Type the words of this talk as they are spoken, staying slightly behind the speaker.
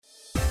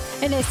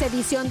En esta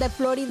edición de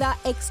Florida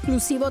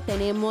Exclusivo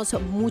tenemos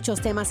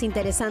muchos temas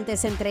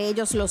interesantes, entre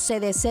ellos los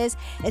CDCs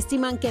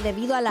estiman que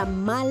debido a la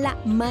mala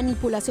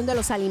manipulación de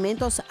los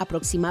alimentos,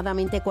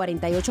 aproximadamente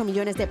 48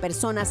 millones de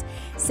personas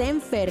se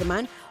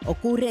enferman,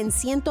 ocurren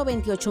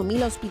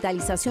 128,000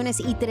 hospitalizaciones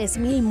y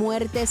 3,000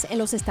 muertes en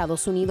los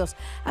Estados Unidos.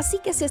 Así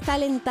que se está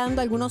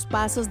alentando algunos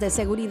pasos de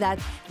seguridad,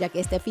 ya que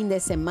este fin de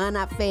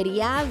semana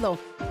feriado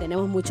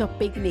tenemos muchos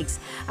picnics.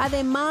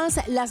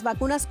 Además, las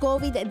vacunas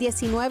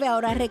COVID-19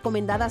 ahora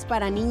recomendadas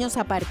para niños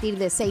a partir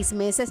de 6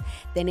 meses.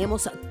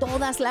 Tenemos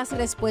todas las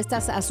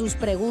respuestas a sus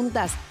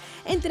preguntas.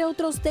 Entre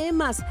otros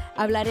temas,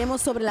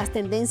 hablaremos sobre las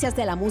tendencias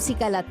de la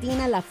música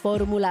latina, la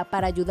fórmula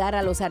para ayudar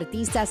a los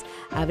artistas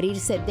a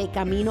abrirse de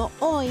camino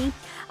hoy.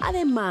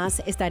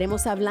 Además,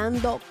 estaremos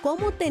hablando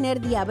cómo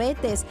tener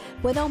diabetes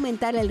puede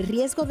aumentar el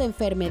riesgo de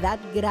enfermedad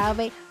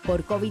grave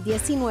por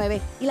COVID-19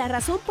 y la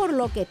razón por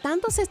lo que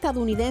tantos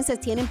estadounidenses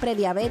tienen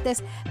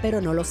prediabetes, pero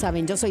no lo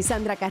saben. Yo soy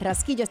Sandra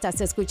Carrasquillo, estás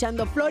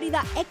escuchando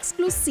Florida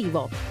Exclusivo.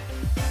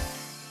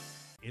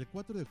 El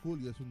 4 de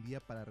julio es un día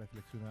para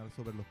reflexionar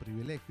sobre los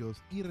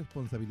privilegios y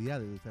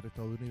responsabilidades de ser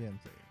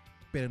estadounidense.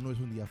 Pero no es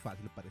un día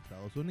fácil para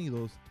Estados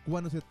Unidos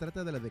cuando se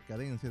trata de la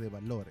decadencia de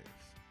valores,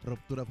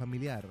 ruptura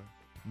familiar,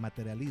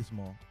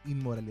 materialismo,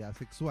 inmoralidad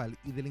sexual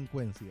y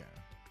delincuencia.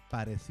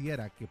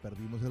 Pareciera que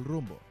perdimos el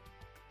rumbo.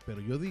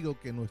 Pero yo digo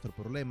que nuestro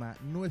problema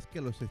no es que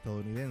a los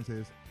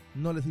estadounidenses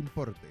no les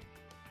importe.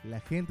 La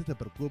gente se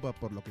preocupa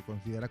por lo que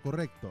considera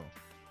correcto.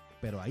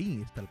 Pero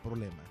ahí está el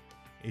problema.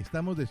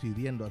 Estamos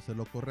decidiendo hacer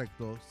lo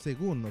correcto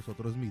según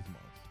nosotros mismos.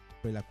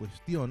 Pero la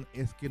cuestión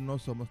es que no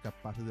somos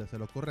capaces de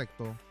hacer lo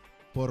correcto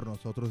por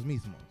nosotros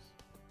mismos.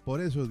 Por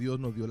eso Dios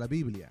nos dio la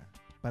Biblia,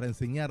 para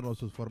enseñarnos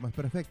sus formas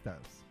perfectas.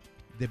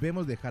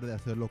 Debemos dejar de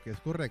hacer lo que es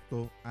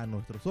correcto a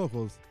nuestros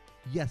ojos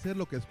y hacer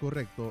lo que es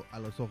correcto a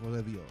los ojos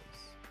de Dios.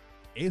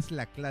 Es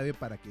la clave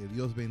para que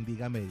Dios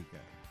bendiga América.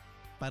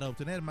 Para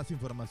obtener más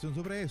información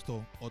sobre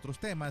esto, otros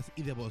temas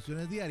y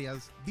devociones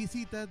diarias,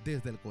 visita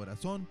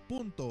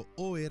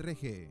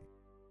desdelcorazon.org.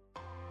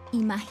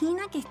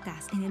 Imagina que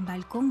estás en el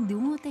balcón de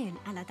un hotel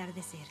al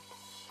atardecer.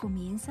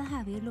 Comienzas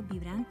a ver los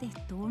vibrantes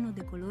tonos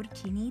de color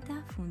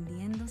chinita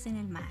fundiéndose en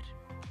el mar.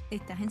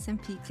 Estás en St.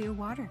 Pete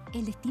Clearwater,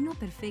 el destino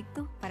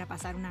perfecto para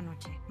pasar una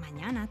noche.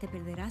 Mañana te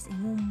perderás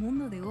en un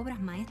mundo de obras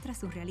maestras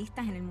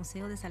surrealistas en el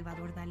Museo de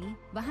Salvador Dalí.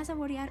 Vas a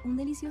saborear un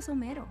delicioso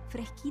mero,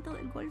 fresquito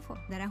del Golfo.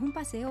 Darás un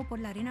paseo por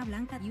la arena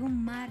blanca y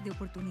un mar de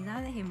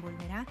oportunidades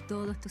envolverá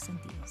todos tus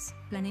sentidos.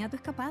 Planea tu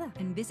escapada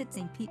en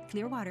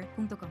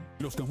visitstpeteclearwater.com.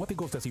 Los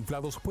neumáticos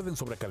desinflados pueden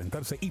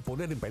sobrecalentarse y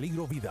poner en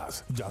peligro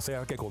vidas, ya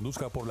sea que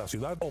conduzca por la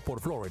ciudad o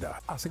por Florida.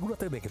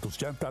 Asegúrate de que tus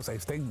llantas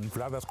estén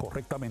infladas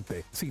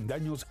correctamente, sin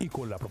daños y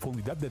con la profundidad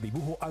de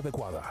dibujo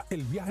adecuada.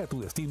 El viaje a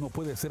tu destino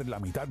puede ser la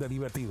mitad de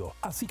divertido,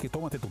 así que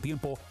tómate tu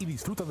tiempo y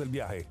disfruta del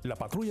viaje. La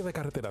Patrulla de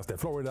Carreteras de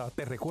Florida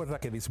te recuerda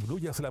que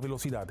disminuyas la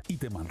velocidad y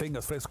te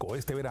mantengas fresco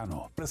este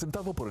verano.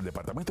 Presentado por el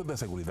Departamento de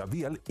Seguridad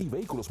Vial y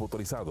Vehículos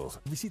Motorizados.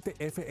 Visite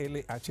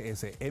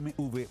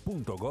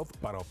flhsmv.gov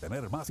para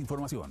obtener más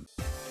información.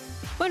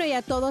 Bueno, y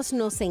a todos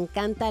nos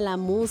encanta la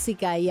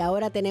música y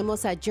ahora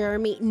tenemos a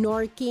Jeremy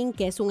Norkin,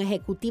 que es un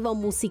ejecutivo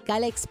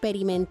musical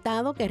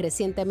experimentado que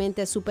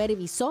recientemente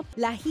supervisó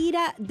la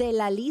gira de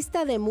la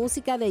lista de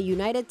música de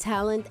United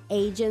Talent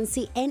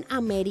Agency en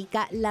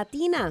América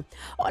Latina.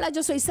 Hola,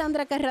 yo soy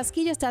Sandra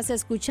Carrasquillo, estás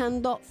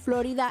escuchando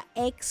Florida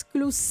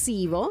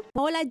Exclusivo.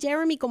 Hola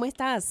Jeremy, ¿cómo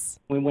estás?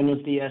 Muy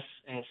buenos días,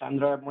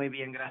 Sandra, muy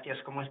bien, gracias.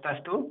 ¿Cómo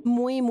estás tú?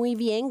 Muy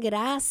bien,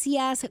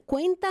 gracias.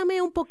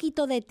 Cuéntame un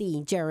poquito de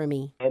ti,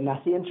 Jeremy.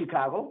 Nací en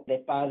Chicago, de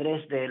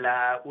padres de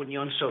la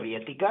Unión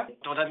Soviética.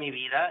 Toda mi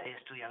vida he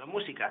estudiado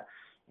música.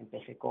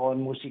 Empecé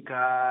con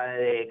música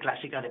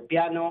clásica de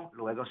piano,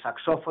 luego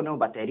saxófono,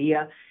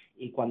 batería,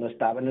 y cuando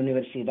estaba en la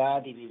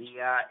universidad y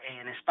vivía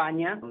en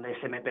España, donde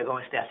se me pegó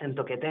este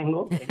acento que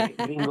tengo, el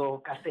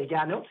gringo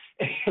castellano,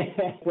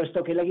 pues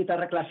toqué la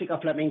guitarra clásica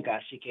flamenca,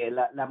 así que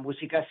la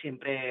música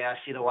siempre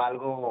ha sido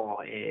algo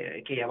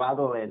que he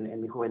llevado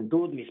en mi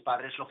juventud. Mis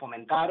padres lo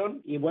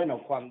fomentaron y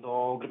bueno,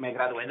 cuando me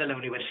gradué de la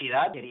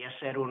universidad quería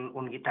ser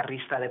un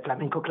guitarrista de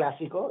flamenco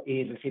clásico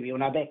y recibí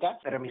una beca,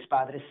 pero mis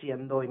padres,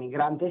 siendo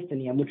inmigrantes,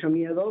 tenían mucho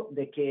miedo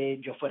de que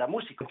yo fuera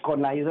músico.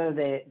 Con la ayuda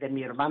de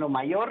mi hermano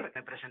mayor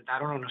me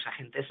presentaron unos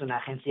agentes de una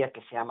agencia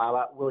que se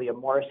llamaba William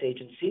Morris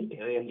Agency,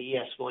 que hoy en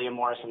día es William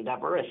Morris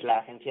Endeavor, es la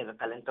agencia de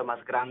talento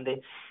más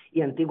grande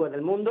y antigua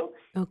del mundo.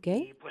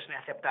 Okay. Y pues me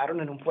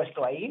aceptaron en un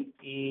puesto ahí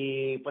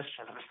y pues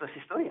el resto es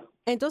historia.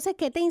 Entonces,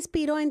 ¿qué te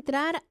inspiró a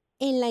entrar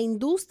en la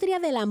industria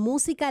de la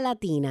música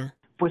latina?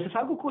 Pues es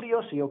algo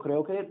curioso. Yo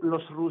creo que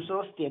los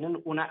rusos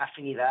tienen una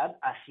afinidad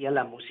hacia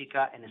la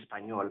música en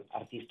español.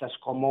 Artistas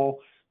como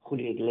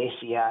Julio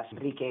Iglesias,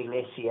 Enrique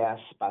Iglesias,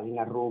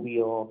 Paulina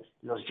Rubio,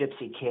 los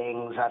Gypsy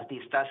Kings,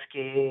 artistas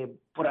que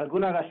por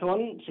alguna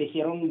razón se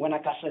hicieron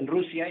buena casa en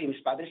Rusia y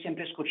mis padres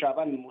siempre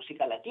escuchaban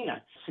música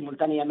latina.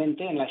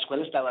 Simultáneamente en la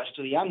escuela estaba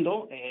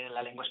estudiando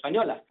la lengua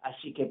española,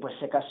 así que pues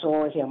se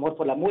casó ese amor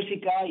por la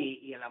música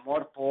y el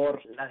amor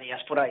por la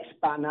diáspora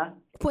hispana.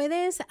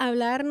 ¿Puedes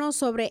hablarnos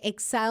sobre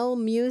Exile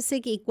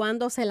Music y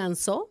cuándo se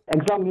lanzó?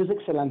 Exile Music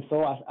se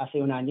lanzó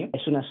hace un año.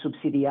 Es una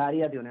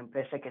subsidiaria de una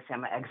empresa que se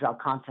llama Exile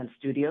Content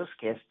Studios,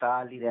 que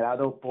está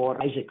liderado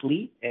por Isaac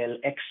Lee, el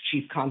ex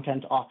Chief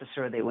Content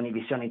Officer de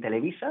Univision y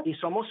Televisa. Y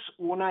somos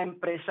una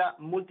empresa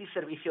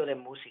multiservicio de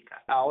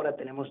música. Ahora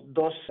tenemos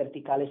 2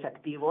 verticales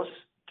activos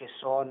que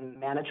son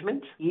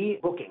management y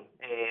booking,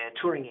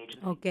 touring agency.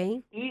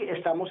 Okay. Y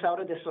estamos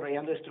ahora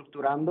desarrollando y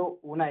estructurando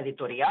una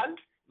editorial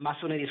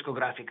más una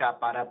discográfica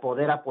para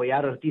poder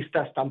apoyar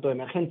artistas tanto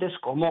emergentes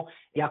como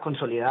ya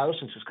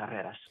consolidados en sus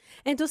carreras.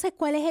 Entonces,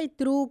 ¿cuál es el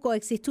truco?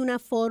 ¿Existe una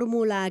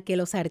fórmula que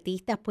los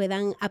artistas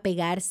puedan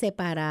apegarse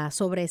para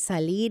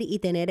sobresalir y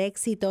tener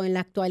éxito en la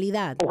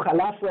actualidad?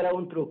 Ojalá fuera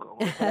un truco.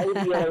 Ojalá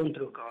hubiera un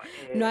truco.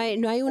 No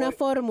hay una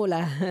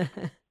fórmula.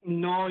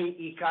 No,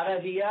 y cada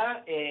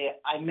día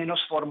hay menos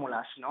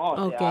fórmulas, ¿no?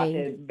 O sea,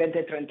 hace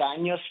 20, 30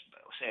 años,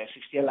 o sea,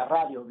 existía la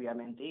radio,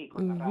 obviamente, y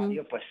con la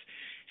radio, pues,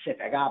 se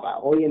pegaba.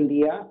 Hoy en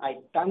día hay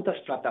tantas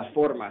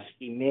plataformas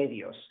y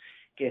medios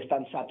que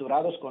están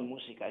saturados con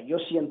música. Yo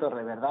siento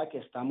de verdad que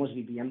estamos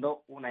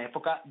viviendo una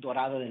época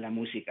dorada de la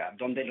música,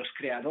 donde los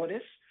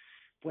creadores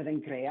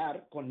pueden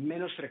crear con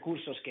menos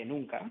recursos que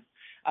nunca.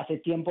 Hace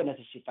tiempo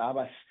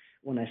necesitabas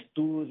un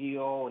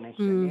estudio, un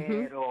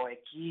ingeniero,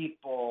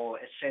 equipo,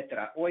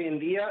 etcétera. Hoy en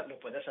día lo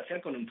puedes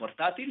hacer con un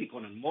portátil y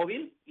con un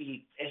móvil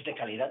y es de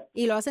calidad.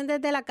 Y lo hacen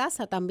desde la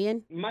casa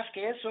también. Más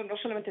que eso, no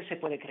solamente se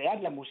puede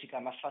crear la música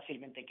más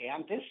fácilmente que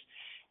antes,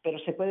 pero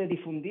se puede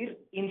difundir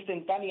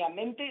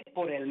instantáneamente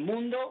por el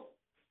mundo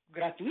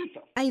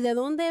gratuito. ¿Y de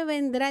dónde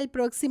vendrá el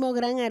próximo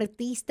gran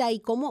artista y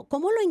cómo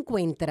lo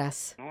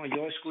encuentras? No,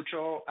 yo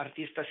escucho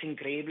artistas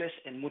increíbles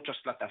en muchas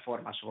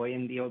plataformas. Hoy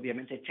en día,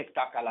 obviamente,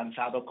 TikTok ha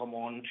lanzado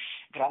como un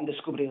gran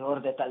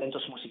descubridor de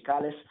talentos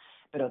musicales,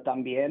 pero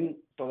también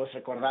todos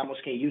recordamos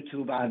que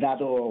YouTube ha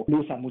dado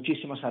luz a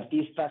muchísimos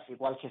artistas,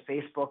 igual que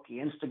Facebook y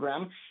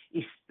Instagram,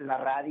 y la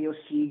radio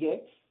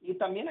sigue. Y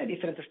también hay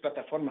diferentes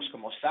plataformas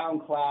como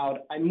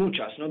SoundCloud, hay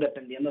muchas, ¿no?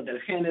 Dependiendo del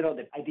género,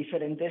 hay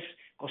diferentes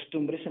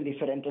costumbres en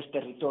diferentes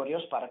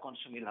territorios para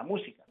consumir la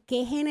música.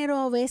 ¿Qué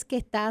género ves que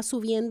está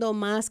subiendo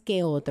más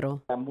que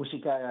otro? La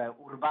música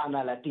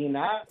urbana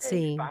latina,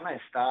 hispana,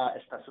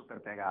 está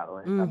súper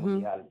pegado, está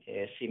mundial.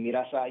 Si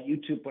miras a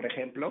YouTube, por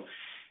ejemplo,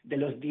 de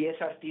los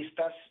 10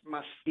 artistas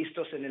más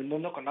vistos en el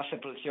mundo con más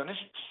reproducciones,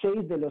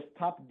 6 de los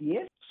top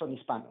 10 son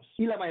hispanos.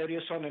 Y la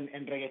mayoría son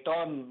en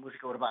reggaetón,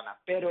 música urbana.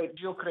 Pero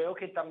yo creo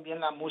que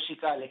también la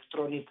música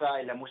electrónica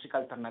y la música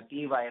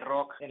alternativa y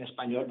rock en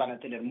español van a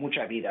tener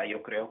mucha vida.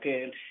 Yo creo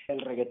que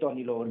el reggaetón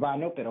y lo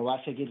urbano, pero va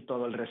a seguir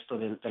todo el resto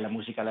de la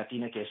música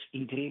latina, que es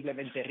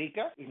increíblemente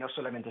rica y no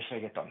solamente es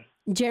reggaetón.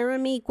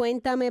 Jeremy,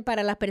 cuéntame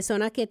para las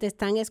personas que te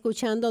están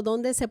escuchando,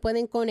 ¿dónde se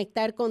pueden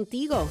conectar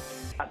contigo?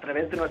 A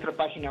través de nuestra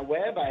página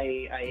web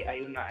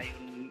hay un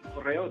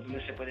correo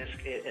donde se puede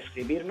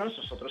escribirnos.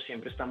 Nosotros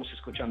siempre estamos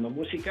escuchando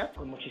música.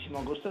 Con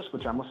muchísimo gusto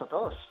escuchamos a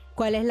todos.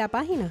 ¿Cuál es la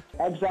página?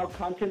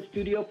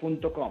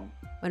 exilecontentstudio.com.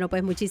 Bueno,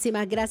 pues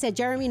muchísimas gracias,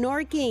 Jeremy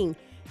Norking.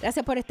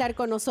 Gracias por estar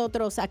con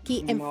nosotros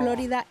aquí en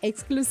Florida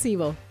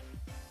Exclusivo.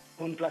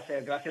 Un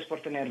placer. Gracias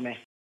por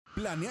tenerme.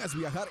 ¿Planeas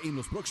viajar en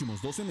los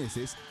próximos 12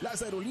 meses?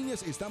 Las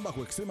aerolíneas están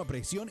bajo extrema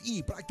presión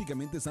y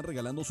prácticamente están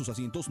regalando sus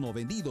asientos no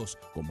vendidos.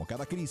 Como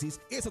cada crisis,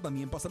 esa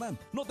también pasará.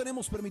 No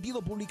tenemos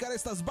permitido publicar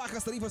estas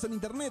bajas tarifas en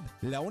internet.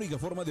 La única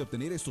forma de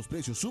obtener estos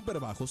precios súper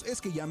bajos es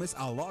que llames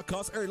a Low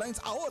Cost Airlines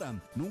ahora.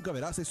 Nunca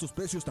verás estos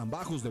precios tan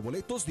bajos de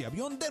boletos de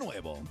avión de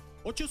nuevo.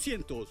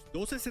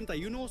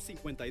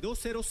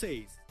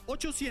 800-261-5206.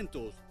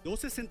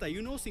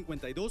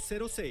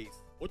 800-261-5206.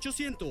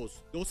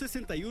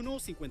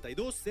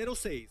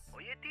 800-261-5206.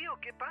 Oye, tío,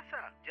 ¿qué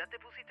pasa? ¿Ya te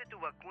pusiste tu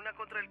vacuna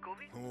contra el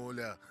COVID?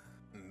 Hola.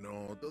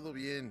 No, todo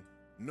bien.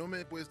 No me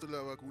he puesto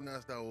la vacuna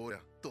hasta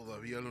ahora.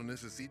 ¿Todavía lo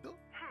necesito?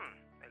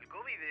 El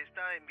COVID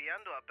está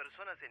enviando a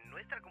personas en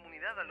nuestra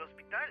comunidad al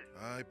hospital.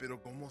 Ay,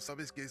 pero ¿cómo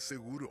sabes que es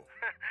seguro?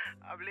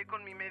 Hablé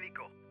con mi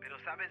médico, pero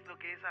 ¿sabes lo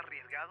que es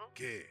arriesgado?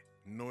 ¿Qué?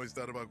 ¿No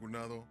estar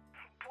vacunado?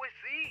 Pues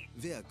sí.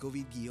 Ve a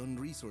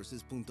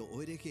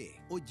covid-resources.org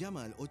o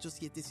llama al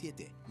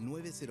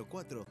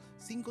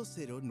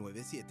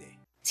 877-904-5097.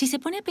 Si se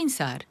pone a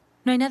pensar,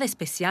 no hay nada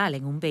especial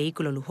en un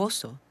vehículo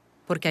lujoso,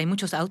 porque hay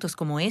muchos autos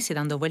como ese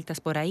dando vueltas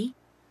por ahí.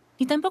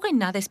 Ni tampoco hay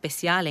nada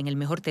especial en el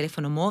mejor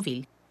teléfono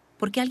móvil,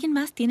 porque alguien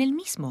más tiene el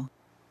mismo.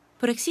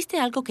 Pero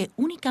existe algo que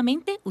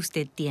únicamente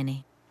usted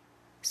tiene: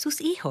 sus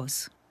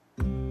hijos.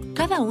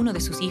 Cada uno de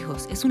sus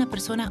hijos es una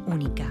persona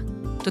única,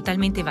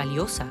 totalmente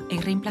valiosa e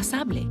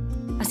irreemplazable.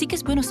 Así que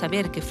es bueno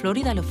saber que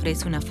Florida le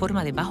ofrece una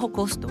forma de bajo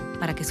costo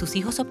para que sus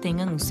hijos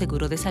obtengan un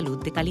seguro de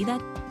salud de calidad.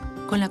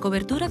 Con la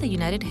cobertura de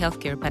United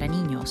Healthcare para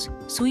niños,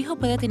 su hijo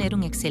puede tener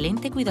un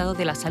excelente cuidado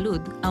de la salud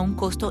a un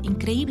costo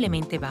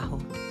increíblemente bajo.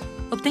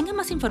 Obtenga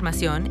más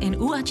información en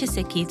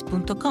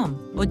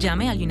uhckids.com o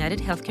llame al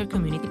United Healthcare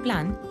Community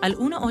Plan al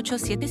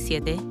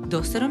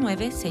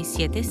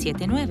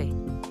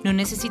 1-877-209-6779. No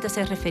necesita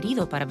ser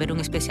referido para ver un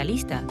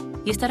especialista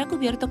y estará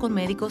cubierto con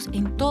médicos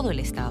en todo el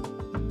estado.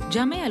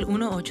 Llame al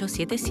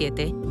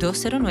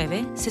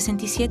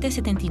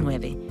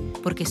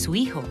 1-877-209-6779 porque su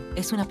hijo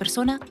es una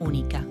persona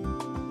única.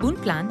 Un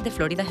plan de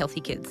Florida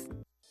Healthy Kids.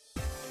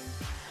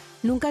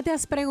 ¿Nunca te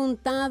has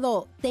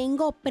preguntado,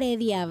 tengo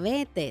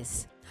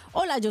prediabetes?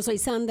 Hola, yo soy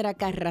Sandra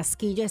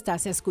Carrasquillo,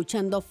 estás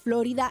escuchando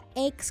Florida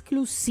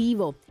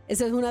Exclusivo.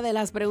 Esa es una de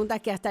las preguntas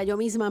que hasta yo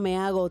misma me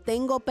hago.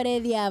 ¿Tengo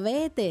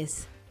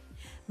prediabetes?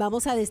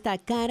 Vamos a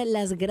destacar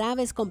las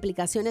graves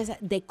complicaciones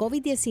de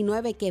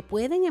COVID-19 que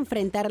pueden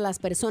enfrentar las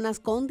personas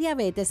con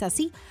diabetes,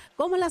 así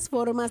como las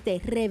formas de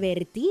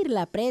revertir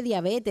la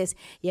prediabetes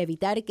y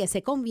evitar que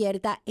se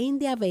convierta en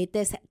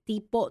diabetes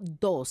tipo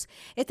 2.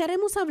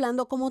 Estaremos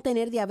hablando cómo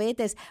tener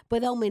diabetes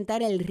puede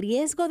aumentar el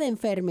riesgo de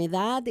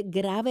enfermedad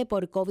grave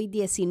por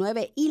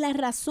COVID-19 y la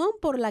razón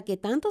por la que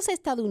tantos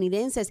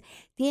estadounidenses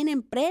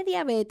tienen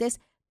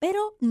prediabetes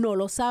pero no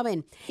lo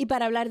saben. Y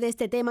para hablar de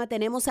este tema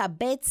tenemos a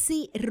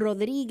Betsy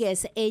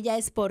Rodríguez. Ella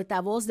es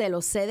portavoz de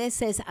los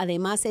CDCs,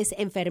 además es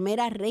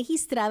enfermera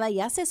registrada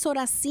y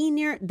asesora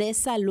senior de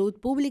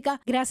salud pública.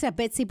 Gracias,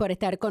 Betsy, por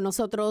estar con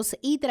nosotros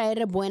y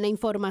traer buena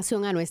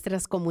información a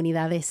nuestras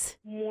comunidades.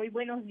 Muy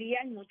buenos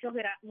días, muchas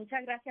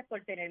gracias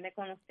por tenerme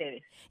con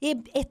ustedes. Y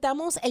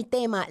estamos el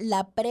tema,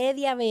 la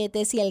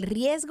prediabetes y el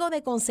riesgo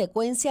de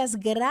consecuencias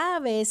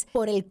graves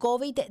por el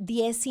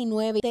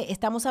COVID-19.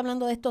 Estamos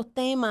hablando de estos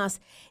temas.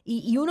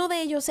 Y uno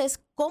de ellos es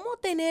cómo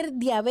tener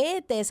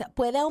diabetes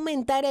puede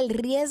aumentar el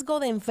riesgo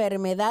de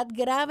enfermedad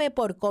grave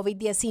por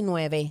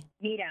COVID-19.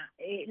 Mira,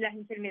 las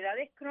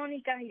enfermedades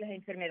crónicas y las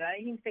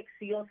enfermedades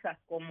infecciosas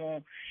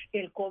como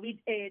el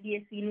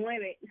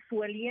COVID-19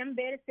 suelen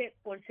verse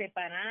por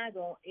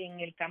separado en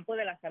el campo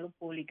de la salud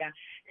pública.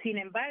 Sin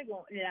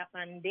embargo, la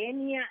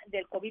pandemia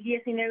del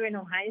COVID-19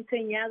 nos ha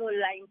enseñado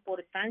la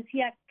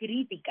importancia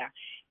crítica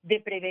de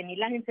prevenir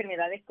las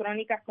enfermedades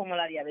crónicas como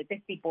la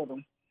diabetes tipo 2.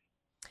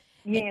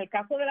 Y en el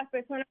caso de las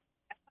personas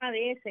que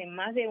padecen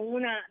más de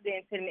una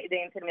de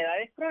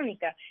enfermedades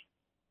crónicas,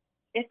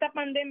 esta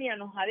pandemia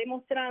nos ha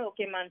demostrado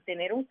que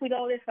mantener un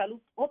cuidado de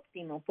salud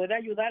óptimo puede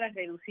ayudar a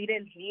reducir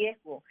el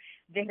riesgo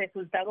de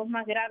resultados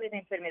más graves de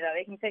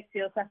enfermedades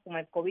infecciosas como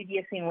el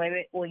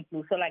COVID-19 o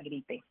incluso la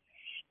gripe.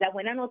 La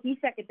buena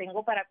noticia que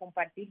tengo para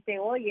compartirte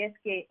hoy es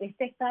que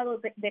este estado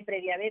de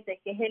prediabetes,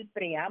 que es el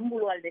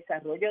preámbulo al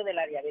desarrollo de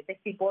la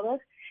diabetes tipo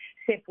 2,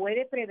 se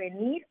puede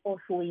prevenir o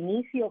su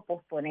inicio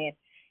posponer.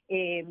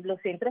 Los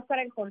Centros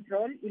para el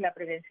Control y la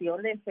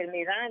Prevención de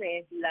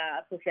Enfermedades, la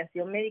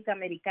Asociación Médica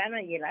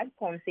Americana y el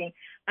ALCONCIN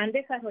han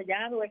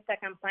desarrollado esta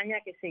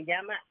campaña que se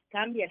llama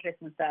Cambia el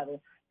Resultado.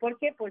 ¿Por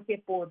qué? Porque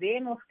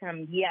podemos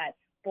cambiar,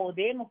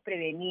 podemos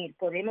prevenir,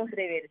 podemos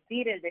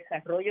revertir el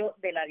desarrollo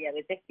de la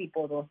diabetes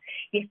tipo 2.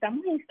 Y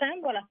estamos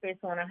instando a las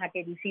personas a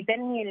que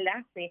visiten el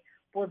enlace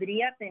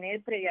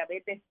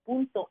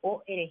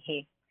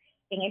podriatenerprediabetes.org.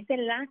 En este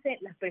enlace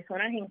las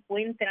personas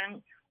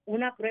encuentran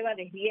una prueba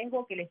de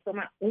riesgo que les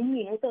toma 1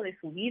 minuto de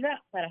su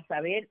vida para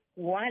saber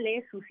cuál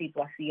es su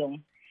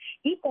situación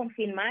y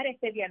confirmar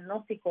este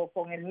diagnóstico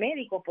con el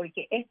médico,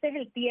 porque este es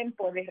el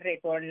tiempo de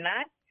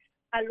retornar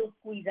a los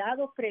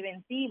cuidados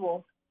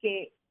preventivos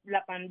que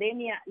la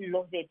pandemia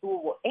los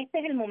detuvo. Este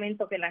es el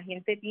momento que la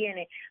gente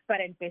tiene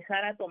para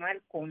empezar a tomar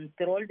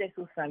control de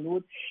su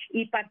salud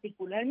y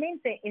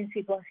particularmente en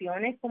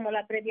situaciones como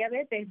la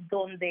prediabetes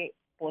donde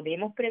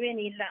podemos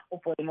prevenirla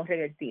o podemos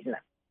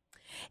revertirla.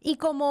 Y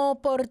como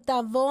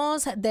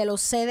portavoz de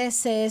los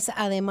CDCs,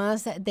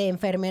 además de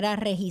enfermera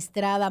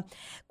registrada,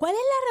 ¿cuál es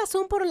la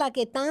razón por la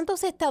que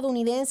tantos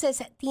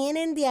estadounidenses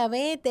tienen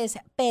diabetes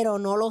pero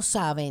no lo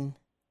saben?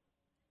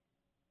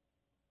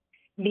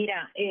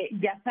 Mira,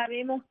 ya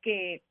sabemos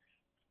que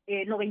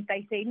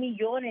 96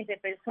 millones de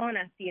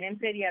personas tienen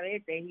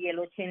prediabetes y el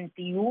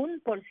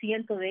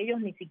 81% de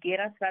ellos ni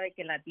siquiera sabe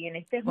que la tiene.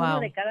 Este es uno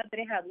de cada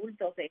 3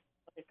 adultos de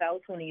los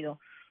Estados Unidos.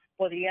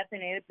 Podría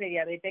tener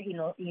prediabetes y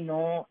no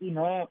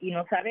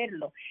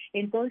saberlo.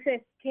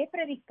 Entonces, ¿qué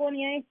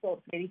predispone a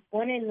esto?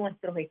 Predispone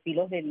nuestros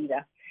estilos de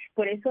vida.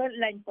 Por eso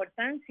la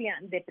importancia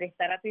de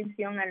prestar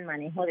atención al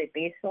manejo de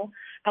peso,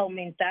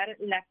 aumentar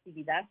la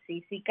actividad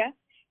física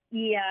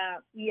y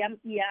a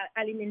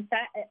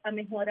alimentar, a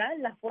mejorar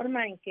la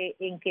forma en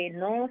que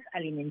nos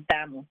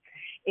alimentamos.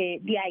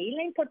 De ahí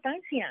la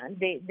importancia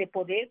de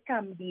poder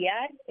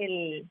cambiar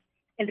el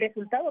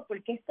resultado,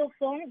 porque estos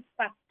son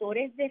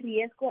factores de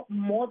riesgo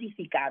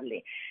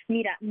modificables.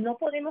 Mira, no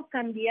podemos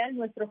cambiar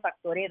nuestro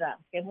factor edad,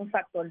 que es un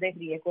factor de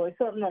riesgo,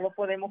 eso no lo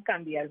podemos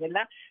cambiar,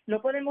 ¿verdad?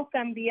 No podemos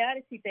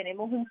cambiar si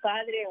tenemos un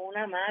padre o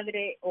una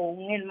madre o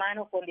un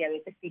hermano con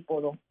diabetes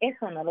tipo 2,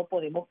 eso no lo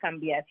podemos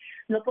cambiar.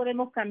 No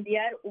podemos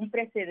cambiar un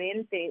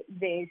precedente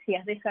de si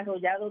has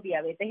desarrollado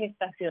diabetes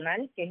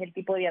gestacional, que es el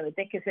tipo de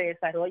diabetes que se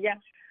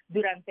desarrolla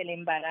durante el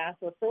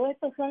embarazo. Todos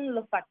estos son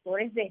los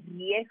factores de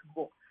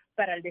riesgo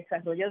para el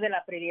desarrollo de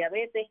la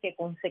prediabetes, que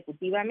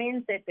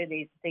consecutivamente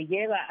te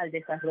lleva al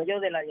desarrollo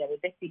de la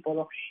diabetes tipo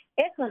 2.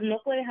 Eso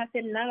no puedes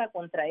hacer nada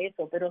contra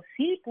eso, pero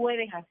sí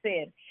puedes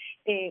hacer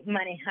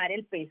manejar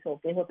el peso,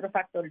 que es otro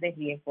factor de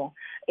riesgo.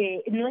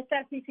 No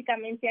estar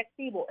físicamente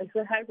activo,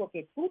 eso es algo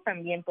que tú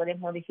también puedes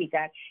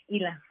modificar, y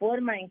la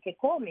forma en que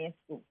comes,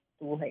 tu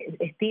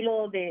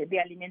estilo de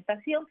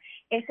alimentación,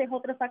 ese es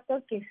otro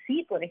factor que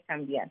sí puedes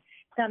cambiar.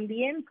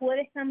 También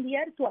puedes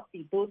cambiar tu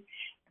actitud.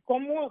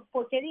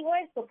 ¿Por qué digo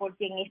esto?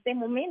 Porque en este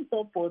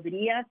momento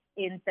podrías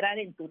entrar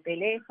en tu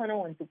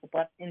teléfono o en tu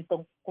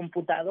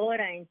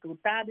computadora, en tu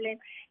tablet,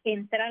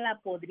 entrar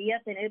a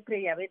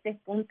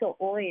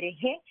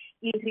podriatenerprediabetes.org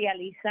y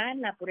realizar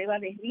la prueba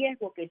de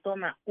riesgo, que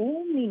toma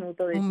un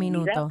minuto de tu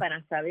vida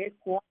para saber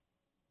cuánto.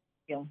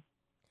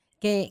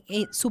 Que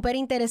súper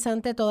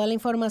interesante toda la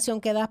información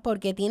que das,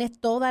 porque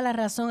tienes toda la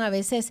razón. A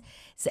veces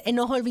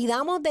nos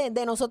olvidamos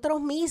de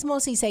nosotros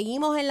mismos y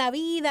seguimos en la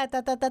vida,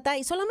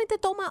 y solamente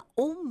toma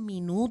un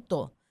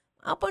minuto.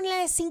 Vamos a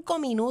ponerle 5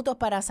 minutos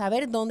para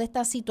saber dónde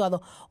estás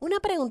situado.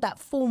 Una pregunta,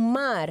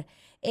 ¿fumar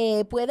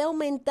puede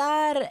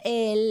aumentar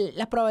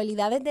las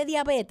probabilidades de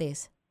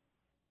diabetes?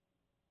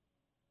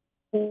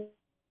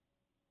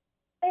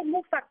 Es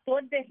un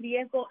factor de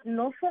riesgo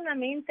no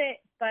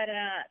solamente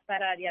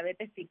para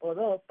diabetes tipo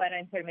 2, para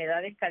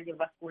enfermedades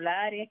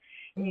cardiovasculares,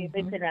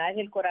 enfermedades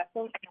del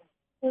corazón.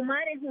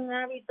 Fumar es un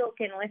hábito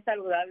que no es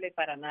saludable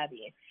para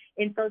nadie.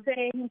 Entonces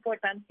es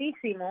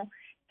importantísimo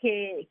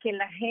que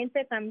la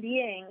gente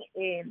también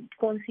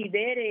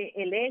considere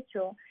el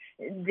hecho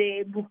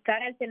de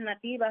buscar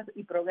alternativas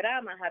y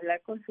programas,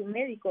 hablar con su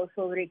médico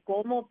sobre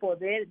cómo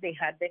poder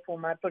dejar de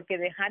fumar, porque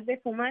dejar de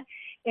fumar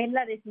es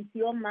la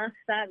decisión más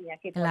sabia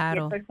que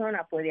cualquier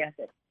persona puede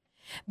hacer.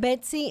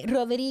 Betsy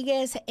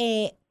Rodríguez,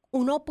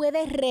 ¿uno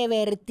puede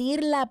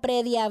revertir la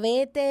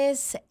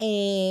prediabetes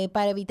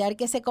para evitar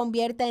que se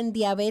convierta en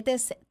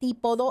diabetes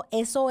tipo 2?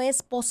 ¿Eso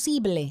es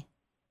posible?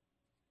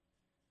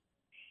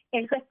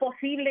 Eso es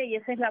posible, y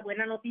esa es la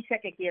buena noticia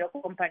que quiero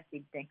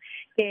compartirte,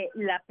 que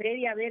la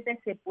prediabetes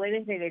se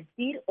puede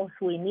revertir o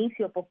su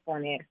inicio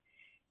posponer.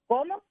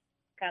 ¿Cómo?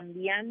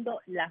 Cambiando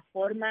la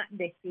forma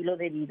de estilo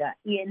de vida,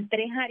 y en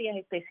 3 áreas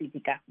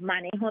específicas.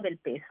 Manejo del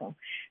peso.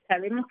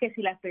 Sabemos que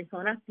si las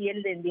personas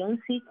pierden de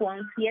un 5 a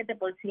un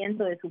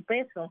 7% de su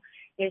peso,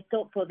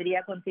 esto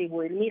podría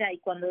contribuir. Mira, y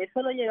cuando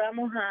eso lo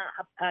llevamos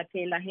a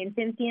que la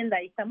gente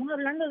entienda, y estamos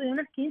hablando de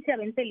unas 15 a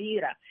 20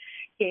 libras,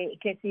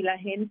 que si la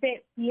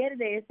gente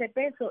pierde ese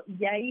peso,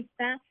 ya ahí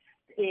está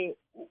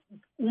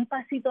un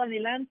pasito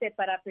adelante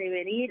para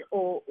prevenir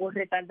o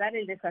retardar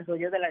el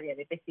desarrollo de la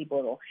diabetes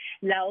tipo 2.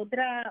 La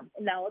otra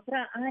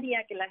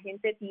área que la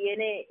gente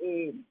tiene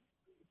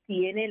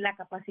la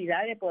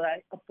capacidad de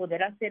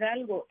poder hacer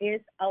algo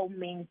es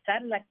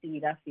aumentar la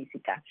actividad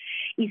física.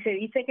 Y se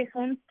dice que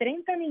son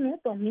 30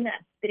 minutos,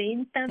 mira,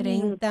 30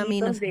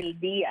 minutos del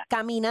día.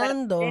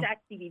 Caminando. Para hacer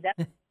actividad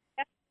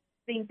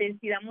de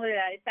intensidad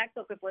moderada,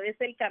 exacto, que puede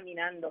ser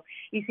caminando.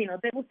 Y si no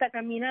te gusta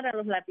caminar, a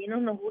los latinos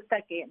nos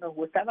gusta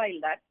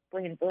bailar,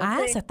 pues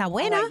entonces esa está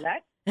buena. A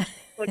bailar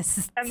por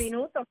 30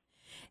 minutos.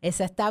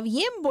 Esa está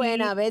bien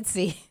buena,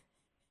 Betsy.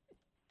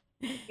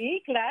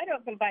 Sí,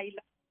 claro,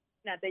 bailar.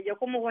 Yo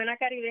como buena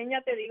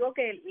caribeña te digo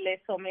que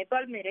le someto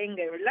al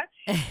merengue, ¿verdad?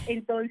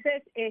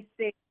 Entonces,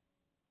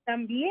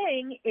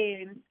 también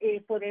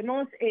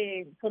podemos,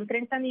 son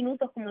 30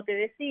 minutos, como te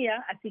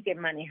decía, así que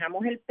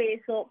manejamos el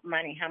peso,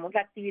 manejamos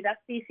la actividad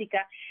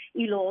física,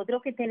 y lo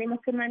otro que tenemos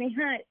que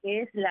manejar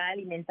es la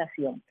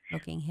alimentación.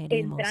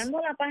 Entrando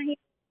a la página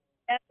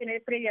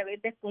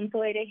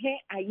tenerprediabetes.org,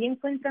 ahí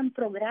encuentran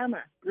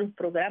los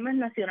programas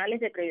nacionales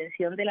de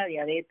prevención de la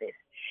diabetes.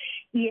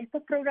 Y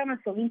estos programas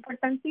son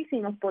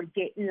importantísimos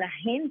porque la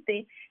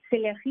gente se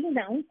le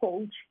asigna un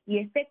coach, y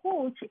este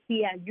coach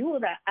te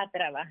ayuda a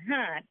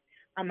trabajar,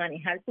 a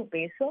manejar tu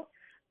peso,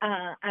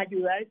 a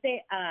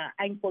ayudarte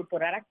a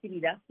incorporar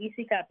actividad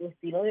física a tu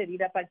estilo de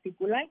vida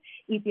particular,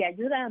 y te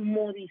ayuda a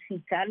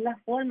modificar la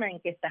forma en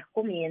que estás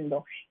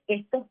comiendo.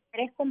 Estos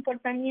 3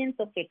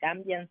 comportamientos que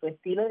cambian tu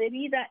estilo de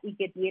vida y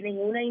que tienen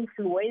una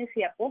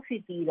influencia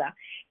positiva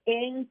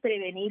en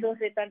prevenir o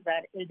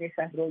retardar el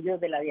desarrollo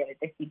de la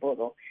diabetes tipo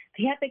 2.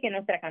 Fíjate que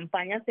nuestra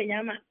campaña se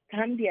llama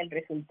Cambia el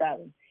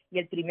Resultado, y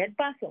el primer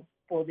paso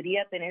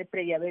podría tener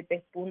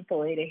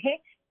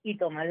prediabetes.org y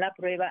tomar la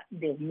prueba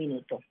de 1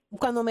 minuto.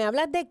 Cuando me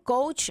hablas de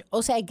coach,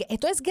 o sea,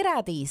 ¿esto es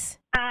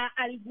gratis?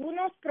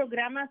 Algunos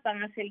programas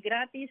van a ser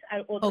gratis,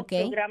 otros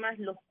programas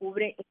los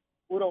cubre el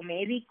seguro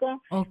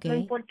médico. Lo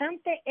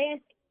importante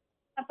es en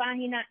la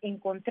página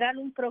encontrar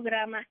un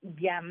programa,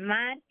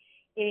 llamar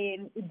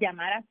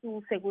a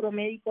su seguro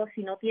médico.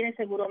 Si no tiene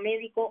seguro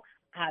médico,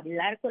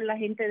 hablar con la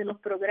gente de los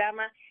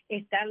programas.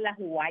 Están las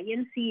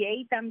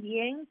YMCA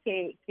también,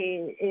 que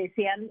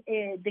se han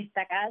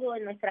destacado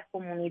en nuestras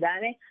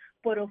comunidades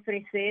por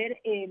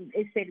ofrecer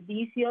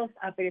servicios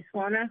a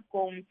personas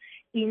con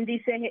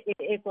índices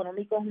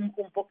económicos un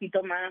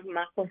poquito más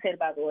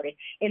conservadores.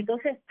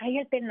 Entonces, hay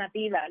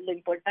alternativas. Lo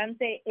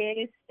importante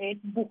es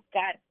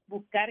buscar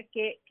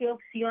qué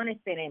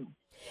opciones tenemos.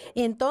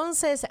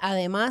 Entonces,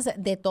 además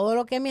de todo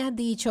lo que me has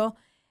dicho,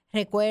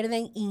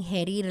 recuerden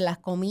ingerir las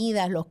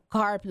comidas, los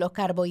carbs, los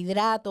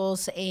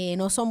carbohidratos,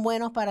 no son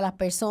buenos para las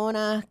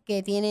personas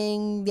que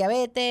tienen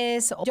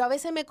diabetes. Yo a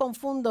veces me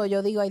confundo,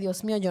 yo digo, ay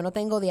Dios mío, yo no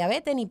tengo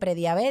diabetes ni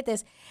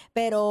prediabetes,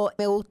 pero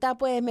me gusta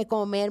pues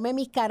comerme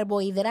mis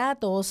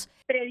carbohidratos.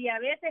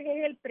 Prediabetes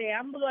es el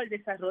preámbulo al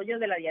desarrollo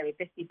de la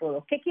diabetes tipo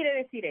 2. ¿Qué quiere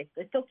decir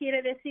esto? Esto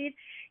quiere decir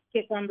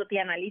que cuando te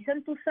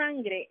analizan tu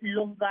sangre,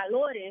 los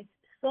valores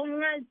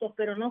son altos,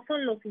 pero no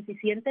son lo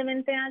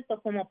suficientemente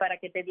altos como para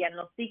que te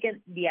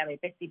diagnostiquen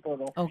diabetes tipo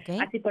 2. Okay.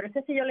 Así por eso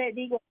es que yo les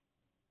digo,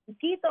 un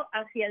poquito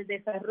hacia el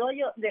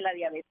desarrollo de la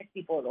diabetes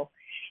tipo 2.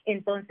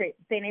 Entonces,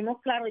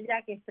 tenemos claro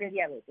ya que es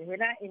prediabetes,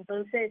 ¿verdad?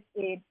 Entonces,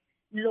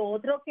 lo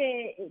otro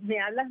que me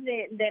hablas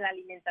de la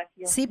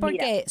alimentación. Sí,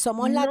 porque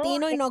somos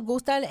latinos y nos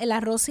gusta el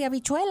arroz y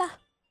habichuela.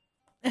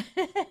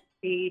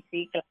 Sí,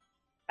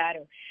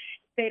 claro.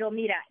 Pero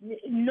mira,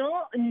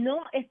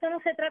 esto no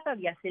se trata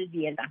de hacer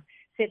dieta.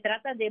 Se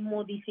trata de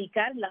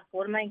modificar la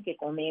forma en que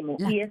comemos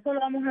y eso lo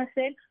vamos a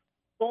hacer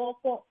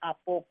poco a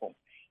poco.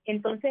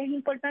 Entonces es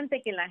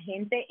importante que la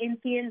gente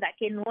entienda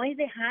que no es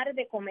dejar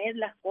de comer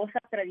las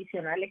cosas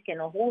tradicionales que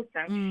nos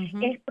gustan,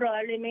 es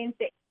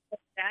probablemente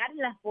observar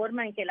la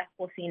forma en que las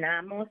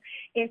cocinamos,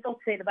 es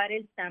observar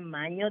el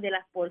tamaño de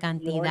las porciones,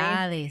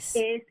 cantidades,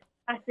 es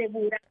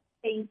asegurar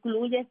que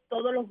incluyes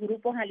todos los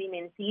grupos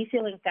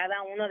alimenticios en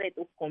cada una de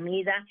tus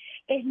comidas,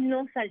 es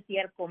no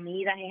saltear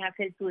comidas, es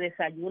hacer tu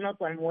desayuno,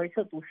 tu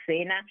almuerzo, tu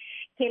cena,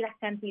 que las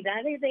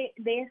cantidades de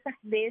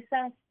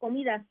esas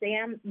comidas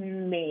sean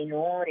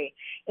menores.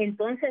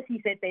 Entonces, si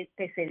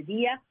te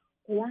servía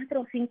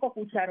 4 o 5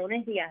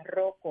 cucharones de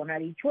arroz con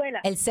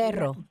habichuelas, el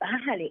cerro,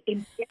 bájale,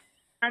 empieza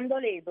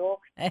dándole 2,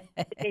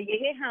 que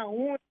llegues a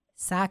 1.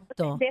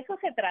 Exacto. De eso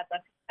se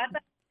trata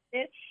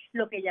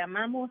lo que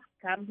llamamos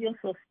cambios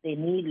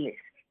sostenibles.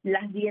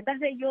 Las dietas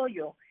de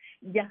yo-yo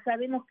ya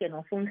sabemos que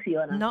no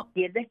funcionan. No.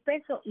 Pierdes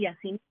peso y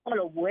así no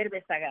lo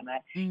vuelves a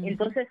ganar.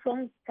 Entonces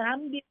son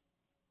cambios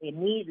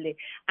sostenibles,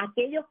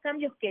 aquellos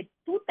cambios que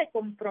tú te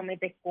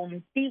comprometes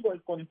contigo y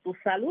con tu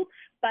salud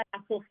para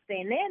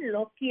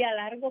sostenerlo, que a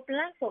largo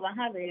plazo vas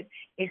a ver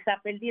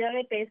esa pérdida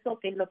de peso,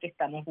 que es lo que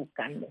estamos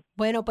buscando.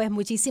 Bueno, pues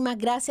muchísimas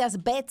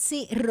gracias,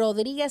 Betsy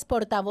Rodríguez,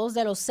 portavoz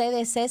de los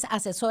CDCs,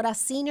 asesora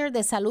senior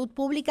de salud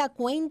pública.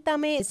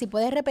 Cuéntame si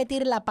puedes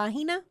repetir la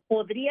página.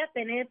 Podría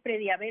tener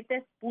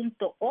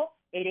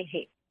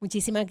prediabetes.org.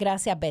 Muchísimas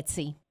gracias,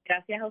 Betsy.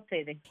 Gracias a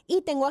ustedes.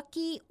 Y tengo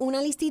aquí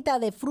una listita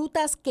de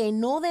frutas que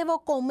no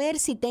debo comer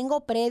si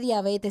tengo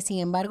prediabetes. Sin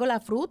embargo, la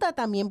fruta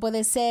también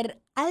puede ser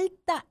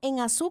alta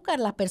en azúcar.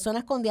 Las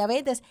personas con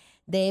diabetes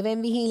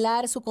deben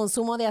vigilar su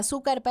consumo de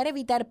azúcar para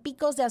evitar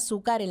picos de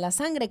azúcar en la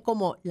sangre,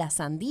 como las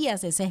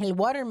sandías, ese es el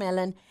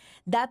watermelon,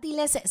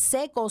 dátiles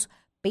secos,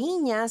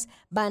 piñas,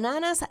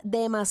 bananas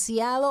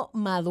demasiado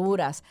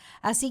maduras.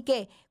 Así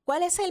que,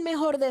 ¿cuál es el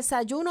mejor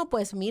desayuno?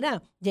 Pues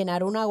mira,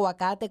 llenar un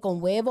aguacate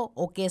con huevo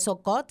o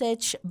queso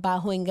cottage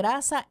bajo en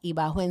grasa y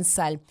bajo en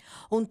sal.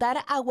 Untar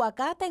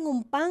aguacate en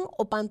un pan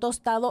o pan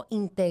tostado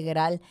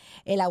integral.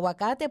 El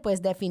aguacate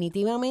pues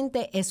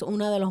definitivamente es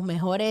uno de los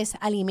mejores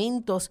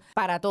alimentos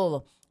para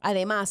todo.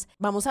 Además,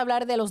 vamos a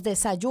hablar de los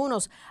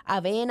desayunos.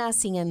 Avena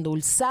sin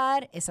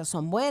endulzar, esas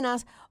son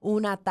buenas.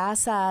 Una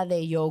taza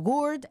de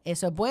yogurt,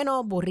 eso es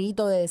bueno.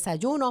 Burrito de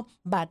desayuno.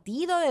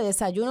 Batido de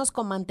desayunos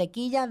con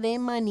mantequilla de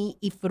maní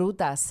y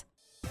frutas.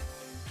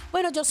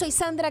 Bueno, yo soy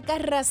Sandra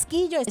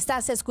Carrasquillo.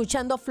 Estás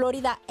escuchando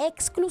Florida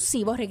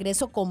Exclusivo.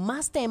 Regreso con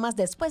más temas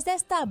después de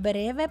esta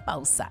breve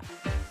pausa.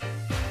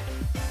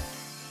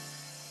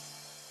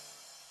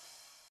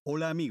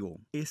 Hola amigo,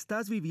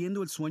 ¿estás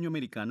viviendo el sueño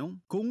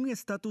americano? Con un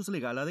estatus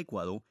legal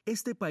adecuado,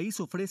 este país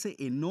ofrece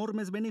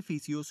enormes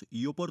beneficios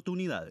y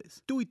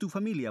oportunidades. Tú y tu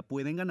familia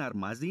pueden ganar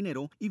más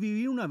dinero y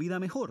vivir una vida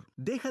mejor.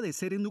 Deja de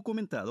ser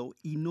indocumentado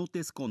y no te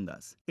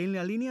escondas. En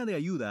la línea de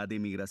ayuda de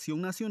Migración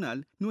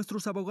Nacional,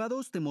 nuestros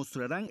abogados te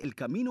mostrarán el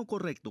camino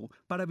correcto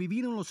para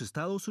vivir en los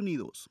Estados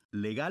Unidos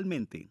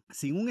legalmente.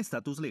 Sin un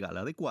estatus legal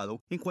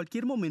adecuado, en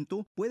cualquier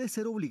momento puedes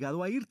ser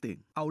obligado a irte.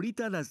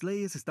 Ahorita las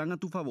leyes están a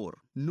tu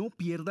favor. No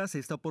pierdas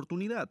esta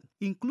oportunidad.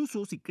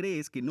 Incluso si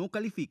crees que no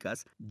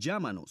calificas,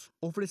 llámanos.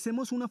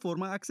 Ofrecemos una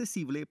forma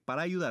accesible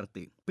para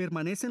ayudarte.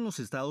 Permanece en los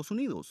Estados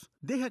Unidos.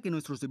 Deja que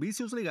nuestros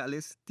servicios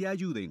legales te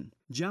ayuden.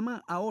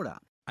 Llama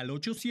ahora al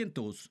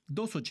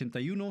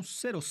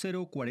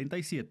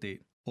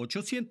 800-281-0047.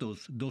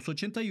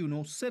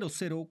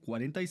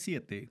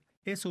 800-281-0047.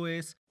 Eso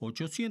es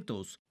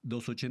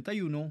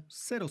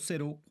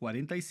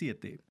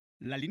 800-281-0047.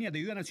 La Línea de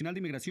Ayuda Nacional de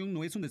Inmigración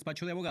no es un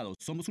despacho de abogados.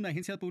 Somos una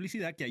agencia de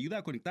publicidad que ayuda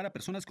a conectar a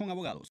personas con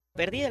abogados.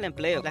 Perdí el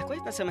empleo. Las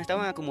cuentas se me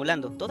estaban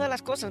acumulando. Todas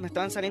las cosas me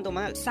estaban saliendo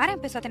mal. Sara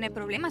empezó a tener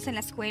problemas en la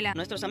escuela.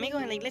 Nuestros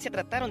amigos en la iglesia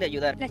trataron de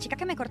ayudar. La chica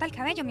que me corta el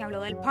cabello me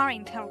habló del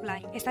Parent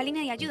Helpline. Esta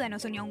línea de ayuda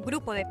nos unió a un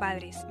grupo de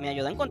padres. Me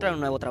ayudó a encontrar un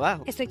nuevo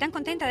trabajo. Estoy tan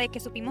contenta de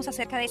que supimos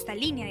acerca de esta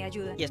línea de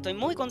ayuda. Y estoy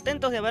muy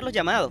contento de haberlos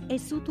llamado.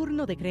 Es su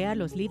turno de crear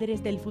los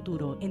líderes del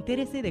futuro.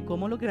 Entérese de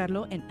cómo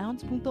lograrlo en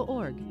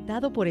ounce.org,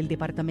 dado por el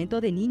Departamento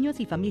de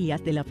Niños y Familias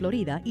de la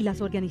Florida y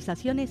las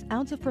organizaciones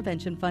Ounce of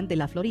Prevention Fund de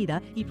la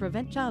Florida y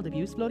Prevent Child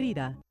Abuse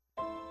Florida.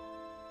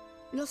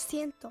 Lo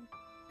siento.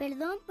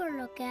 Perdón por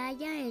lo que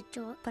haya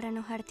hecho para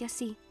enojarte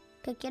así.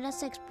 Que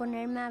quieras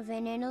exponerme a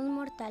venenos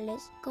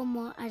mortales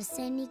como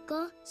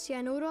arsénico,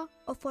 cianuro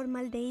o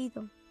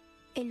formaldehído.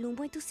 El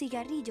humo de tus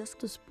cigarrillos,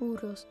 tus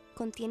puros,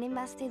 contienen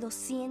más de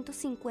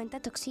 250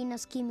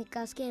 toxinas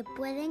químicas que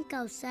pueden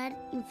causar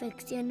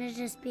infecciones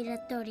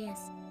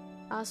respiratorias,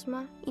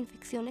 asma,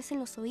 infecciones en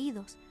los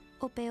oídos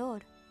o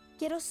peor.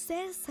 Quiero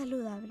ser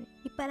saludable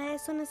y para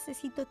eso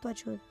necesito tu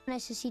ayuda.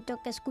 Necesito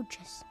que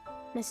escuches.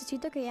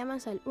 Necesito que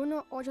llames al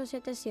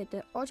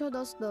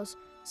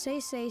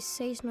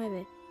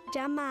 1-877-822-6669.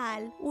 Llama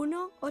al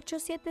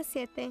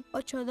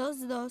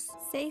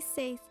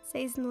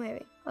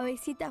 1-877-822-6669 o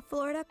visita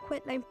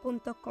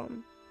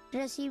floridaquitline.com.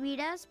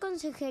 Recibirás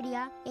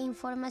consejería e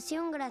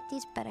información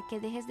gratis para que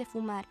dejes de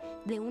fumar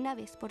de una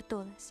vez por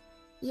todas.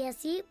 Y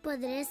así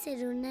podré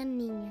ser una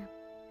niña.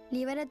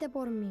 Libérate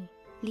por mí.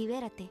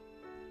 Libérate.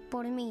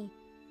 Por mí.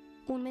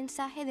 Un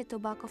mensaje de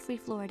Tobacco Free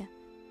Florida.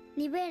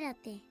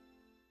 Libérate.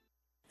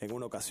 En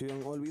una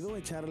ocasión olvidó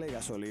echarle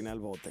gasolina al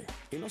bote.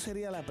 Y no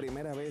sería la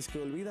primera vez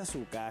que olvida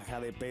su caja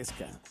de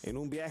pesca. En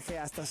un viaje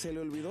hasta se le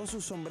olvidó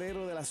su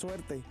sombrero de la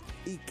suerte.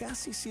 Y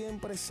casi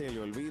siempre se le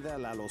olvida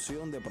la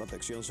loción de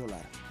protección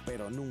solar.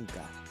 Pero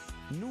nunca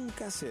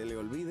se le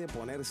olvide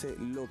ponerse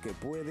lo que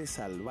puede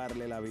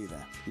salvarle la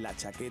vida. La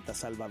chaqueta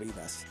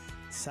salvavidas.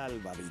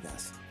 Salva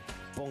vidas.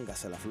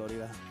 Póngasela,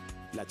 Florida.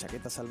 La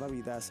chaqueta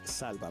salvavidas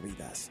salva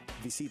vidas.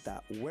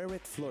 Visita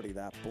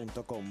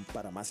wearitflorida.com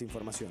para más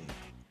información.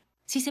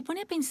 Si se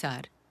pone a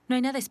pensar, no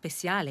hay nada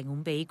especial en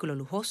un vehículo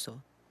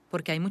lujoso,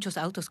 porque hay muchos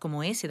autos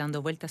como ese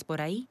dando vueltas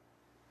por ahí.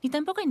 Ni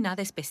tampoco hay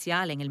nada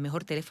especial en el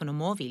mejor teléfono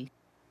móvil,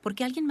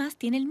 porque alguien más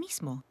tiene el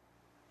mismo.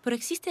 Pero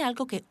existe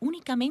algo que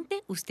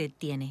únicamente usted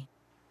tiene: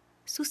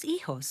 sus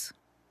hijos.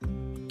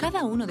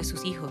 Cada uno de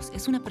sus hijos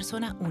es una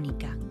persona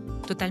única,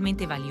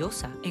 totalmente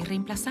valiosa e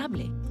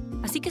irreemplazable.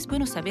 Así que es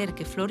bueno saber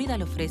que Florida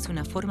le ofrece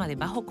una forma de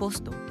bajo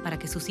costo para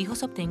que sus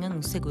hijos obtengan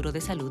un seguro de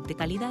salud de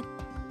calidad.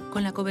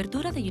 Con la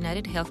cobertura de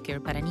United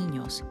Healthcare para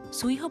niños,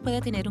 su hijo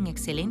puede tener un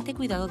excelente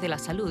cuidado de la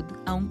salud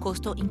a un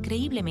costo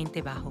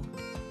increíblemente bajo.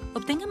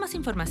 Obtenga más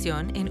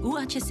información en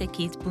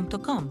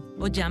uhckids.com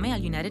o llame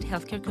al United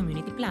Healthcare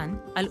Community Plan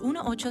al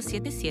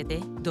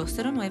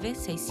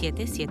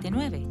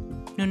 1-877-209-6779.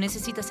 No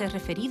necesita ser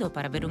referido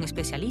para ver un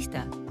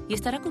especialista y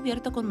estará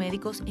cubierto con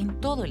médicos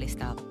en todo el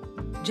estado.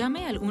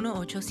 Llame al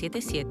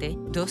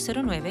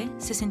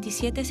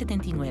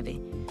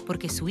 1-877-209-6779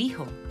 porque su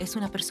hijo es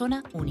una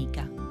persona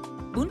única.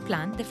 Un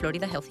plan de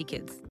Florida Healthy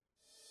Kids.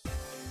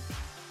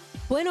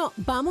 Bueno,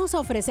 vamos a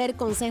ofrecer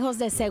consejos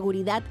de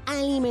seguridad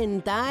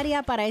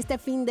alimentaria para este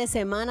fin de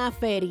semana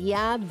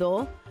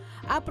feriado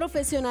a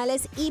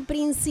profesionales y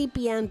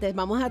principiantes.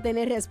 Vamos a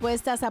tener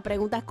respuestas a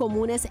preguntas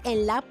comunes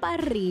en la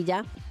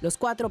parrilla, los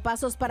 4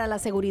 pasos para la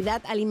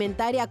seguridad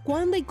alimentaria,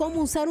 cuándo y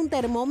cómo usar un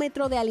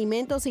termómetro de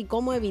alimentos y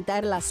cómo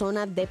evitar la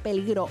zona de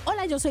peligro.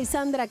 Hola, yo soy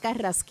Sandra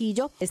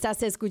Carrasquillo.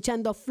 Estás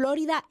escuchando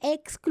Florida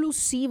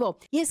Exclusivo.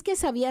 Y es que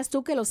 ¿sabías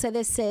tú que los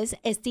CDCs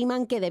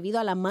estiman que debido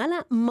a la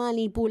mala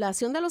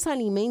manipulación de los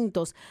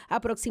alimentos,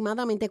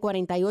 aproximadamente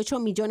 48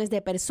 millones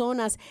de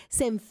personas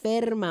se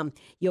enferman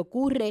y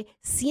ocurre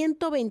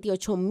 128,000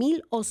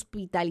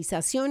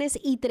 hospitalizaciones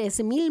y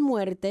 3,000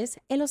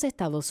 muertes en los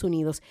Estados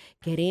Unidos?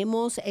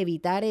 Queremos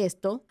evitar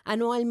esto.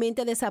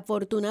 Anualmente,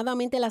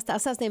 desafortunadamente, las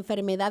tasas de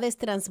enfermedades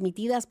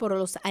transmitidas por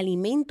los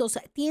alimentos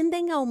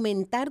tienden a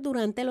aumentar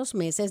durante los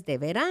meses de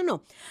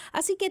verano.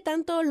 Así que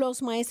tanto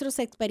los maestros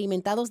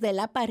experimentados de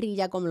la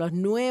parrilla como los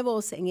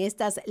nuevos en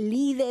estas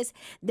lides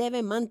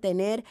deben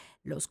mantener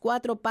los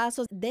 4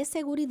 pasos de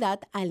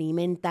seguridad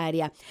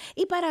alimentaria.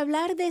 Y para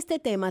hablar de este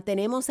tema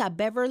tenemos a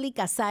Beverly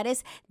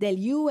Casares del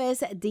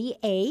USDA.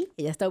 Ella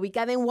está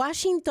ubicada en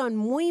Washington.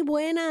 Muy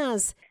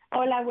buenas.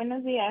 Hola,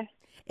 buenos días.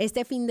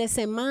 Este fin de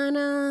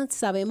semana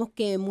sabemos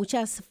que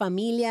muchas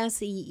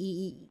familias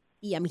y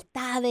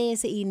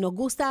amistades y nos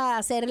gusta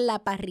hacer la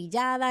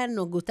parrillada,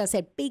 nos gusta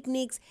hacer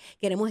picnics,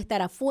 queremos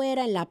estar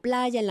afuera, en la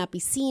playa, en la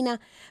piscina,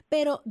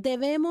 pero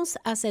debemos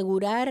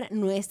asegurar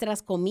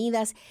nuestras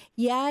comidas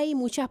y hay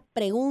muchas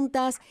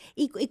preguntas.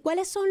 ¿Y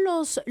cuáles son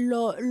los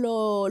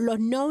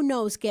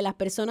no-nos que las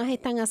personas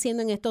están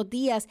haciendo en estos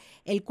días,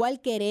 el cual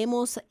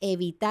queremos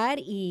evitar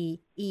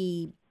y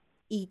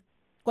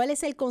cuál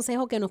es el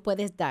consejo que nos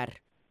puedes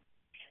dar?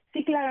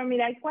 Sí, claro,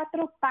 mira, hay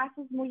 4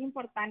 pasos muy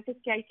importantes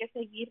que hay que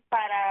seguir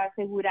para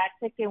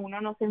asegurarse que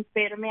uno no se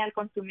enferme al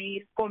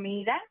consumir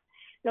comida.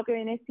 lo que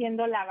viene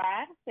siendo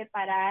lavar,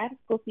 separar,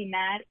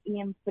 cocinar y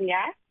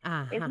enfriar.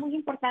 Ajá. Es muy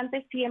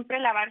importante siempre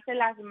lavarse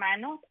las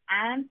manos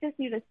antes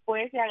y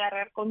después de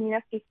agarrar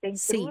comidas que estén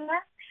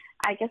crudas.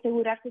 Hay que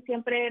asegurarse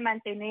siempre de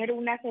mantener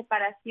una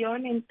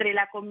separación entre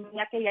la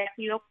comida que ya ha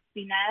sido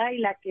cocinada y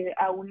la que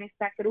aún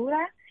está cruda.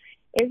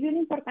 Es bien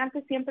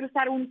importante siempre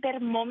usar un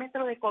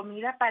termómetro de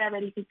comida para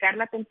verificar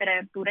la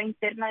temperatura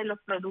interna de los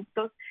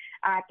productos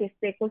que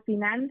esté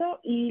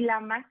cocinando. Y la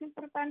más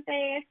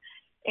importante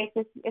es,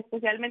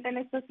 especialmente en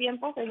estos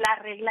tiempos, es la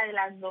regla de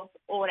las 2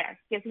 horas.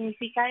 ¿Qué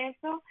significa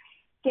eso?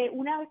 Que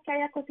una vez que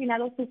haya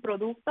cocinado su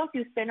producto,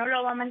 si usted no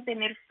lo va a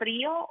mantener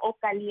frío o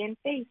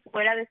caliente y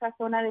fuera de esa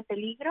zona de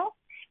peligro,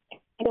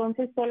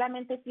 entonces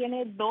solamente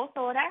tiene 2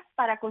 horas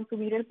para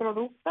consumir el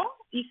producto.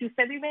 Y si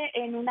usted vive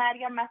en un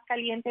área más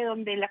caliente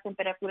donde las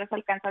temperaturas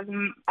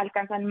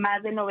alcanzan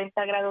más de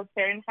 90 grados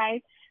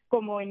Fahrenheit,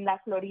 como en la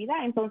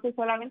Florida, entonces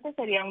solamente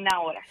sería 1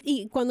 hora.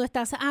 Y cuando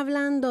estás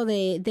hablando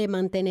de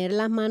mantener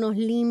las manos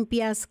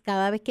limpias,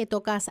 cada vez que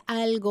tocas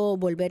algo,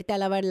 volverte a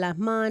lavar las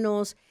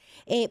manos,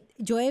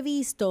 yo he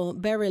visto,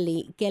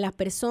 Beverly, que las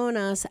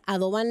personas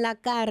adoban la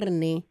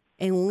carne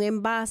en un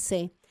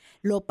envase,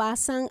 lo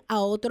pasan a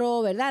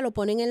otro, ¿verdad? Lo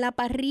ponen en la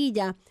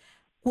parrilla.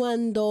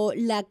 Cuando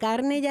la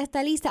carne ya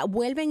está lista,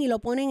 vuelven y lo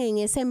ponen en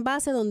ese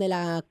envase donde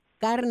la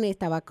carne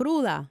estaba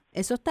cruda.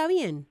 ¿Eso está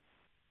bien?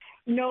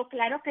 No,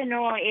 claro que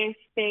no.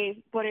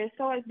 Por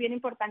eso es bien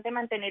importante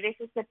mantener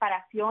esa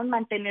separación,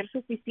 mantener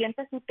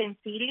suficientes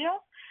utensilios.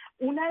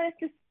 Una vez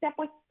que usted ha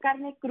puesto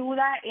carne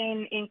cruda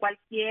en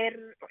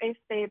cualquier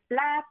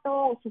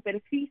plato o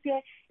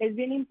superficie, es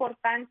bien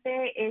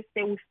importante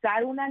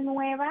usar una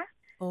nueva.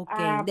 Ok,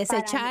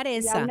 desechar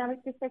esa. Una vez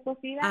que esté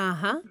cocida.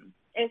 Ajá.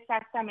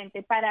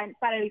 Exactamente, para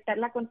evitar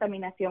la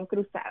contaminación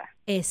cruzada.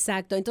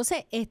 Exacto.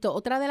 Entonces,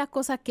 otra de las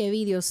cosas que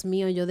vi, Dios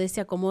mío, yo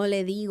decía, ¿cómo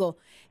le digo?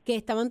 Que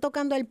estaban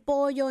tocando el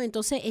pollo,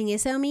 entonces en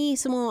ese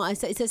mismo,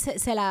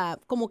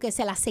 como que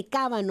se la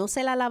secaban, no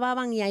se la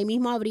lavaban y ahí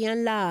mismo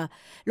abrían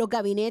los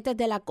gabinetes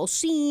de la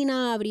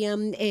cocina,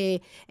 abrían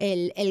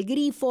el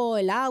grifo,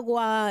 el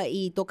agua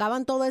y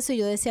tocaban todo eso y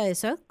yo decía,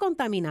 eso es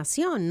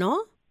contaminación, ¿no?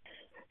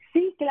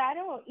 Sí,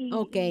 claro.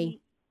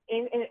 Okay.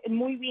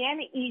 Muy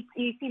bien, y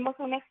hicimos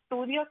un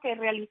estudio que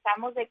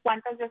realizamos de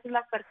cuántas veces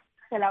las personas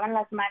se lavan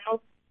las manos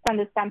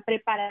cuando están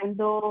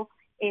preparando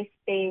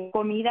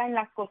comida en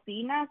las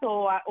cocinas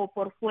o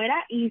por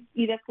fuera y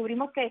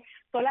descubrimos que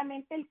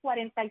solamente el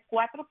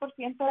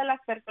 44% de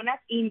las personas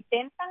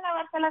intentan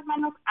lavarse las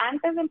manos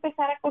antes de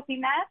empezar a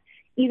cocinar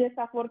y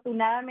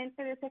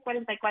desafortunadamente de ese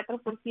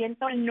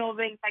 44%, el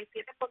 97%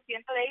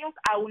 de ellos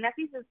aún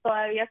así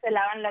todavía se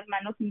lavan las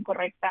manos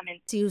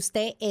incorrectamente. Si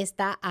usted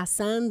está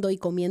asando y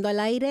comiendo al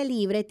aire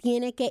libre,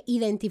 tiene que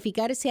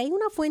identificar si hay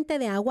una fuente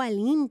de agua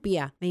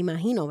limpia, me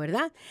imagino,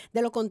 ¿verdad?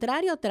 De lo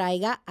contrario,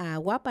 traiga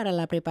agua para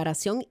la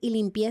preparación y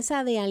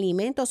limpieza de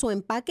alimentos o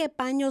empaque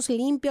paños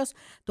limpios,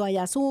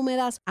 toallas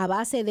húmedas a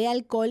base de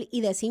alcohol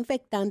y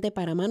desinfectante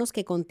para manos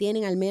que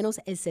contienen al menos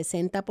el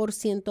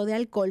 60% de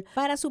alcohol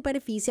para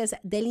superficies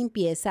de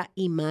limpieza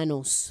y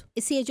manos.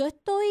 Si yo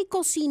estoy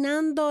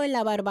cocinando en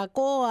la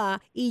barbacoa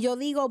y yo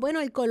digo,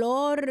 bueno, el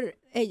color,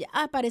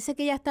 parece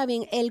que ya está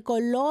bien. ¿El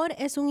color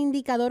es un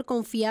indicador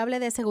confiable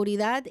de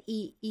seguridad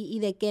y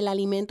de que el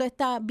alimento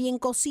está bien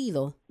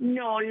cocido?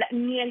 No,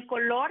 ni el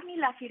color ni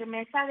la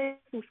firmeza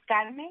de sus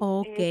carnes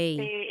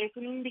es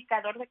un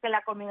indicador de que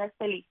la comida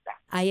esté lista.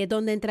 Ahí es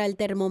donde entra el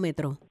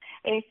termómetro.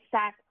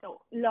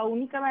 Exacto. La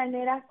única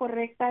manera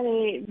correcta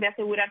de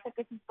asegurarse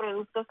que sus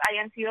productos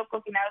hayan sido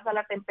cocinados a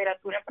la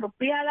temperatura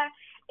apropiada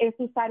es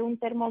usar un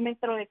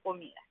termómetro de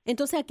comida.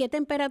 Entonces, ¿a qué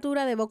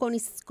temperatura debo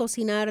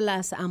cocinar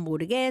las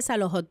hamburguesas,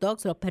 los hot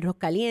dogs, los perros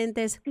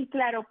calientes? Sí,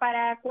 claro.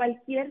 Para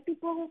cualquier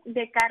tipo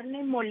de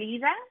carne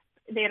molida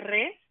de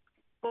res,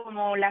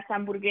 como las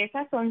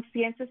hamburguesas, son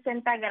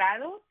 160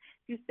 grados.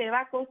 Si usted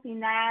va a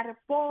cocinar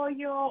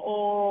pollo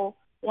o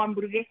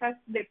hamburguesas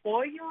de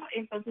pollo,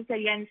 entonces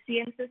serían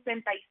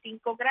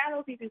 165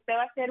 grados. Y si usted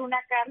va a hacer una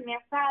carne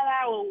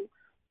asada o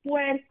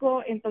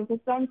puerco,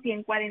 entonces son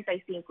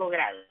 145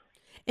 grados.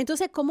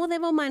 Entonces, ¿cómo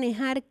debo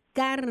manejar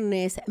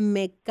carnes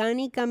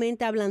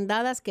mecánicamente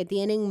ablandadas que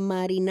tienen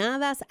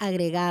marinadas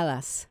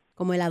agregadas,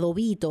 como el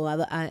adobito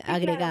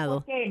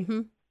agregado?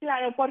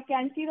 Claro, porque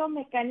han sido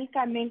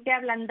mecánicamente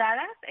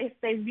ablandadas.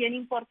 Es bien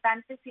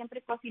importante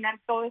siempre cocinar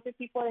todo ese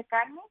tipo de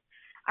carne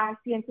a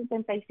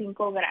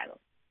 165 grados.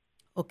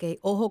 Ok,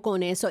 ojo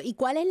con eso. ¿Y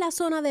cuál es la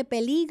zona de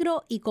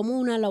peligro y cómo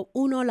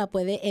uno la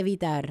puede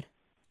evitar?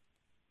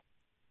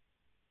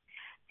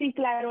 Sí,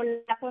 claro,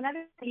 la zona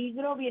de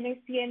peligro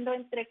viene siendo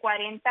entre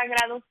 40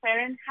 grados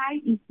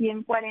Fahrenheit y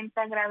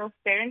 140 grados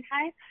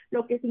Fahrenheit,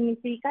 lo que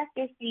significa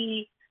que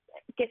si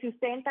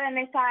usted entra en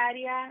esa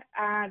área,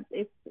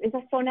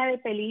 esa zona de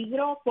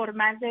peligro por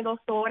más de 2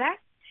 horas,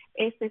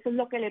 eso es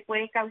lo que le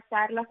puede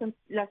causar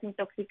las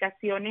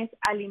intoxicaciones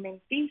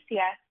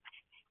alimenticias.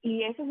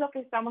 Y eso es lo que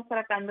estamos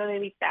tratando de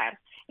evitar.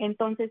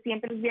 Entonces,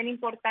 siempre es bien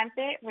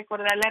importante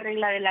recordar la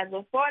regla de las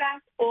 2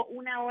 horas o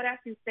 1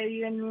 hora si usted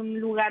vive en un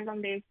lugar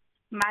donde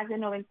más de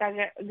 90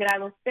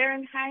 grados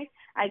Fahrenheit.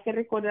 Hay que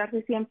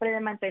recordarse siempre de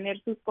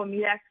mantener sus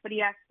comidas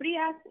frías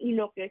y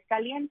lo que es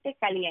caliente,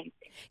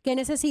 caliente. ¿Qué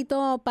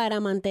necesito para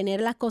mantener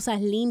las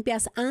cosas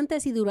limpias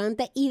antes y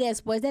durante y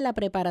después de la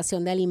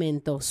preparación de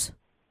alimentos?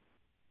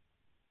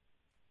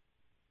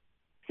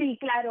 Sí,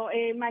 claro,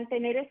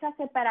 mantener esa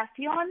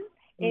separación.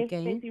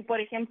 Okay. Si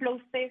por ejemplo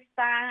usted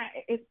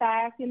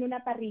está haciendo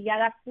una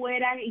parrillada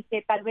afuera y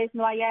que tal vez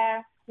no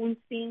haya un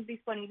sink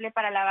disponible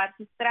para lavar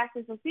sus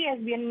trastes, o sí,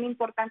 es bien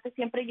importante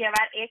siempre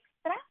llevar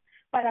extra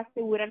para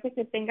asegurarse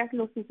que tengas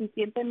lo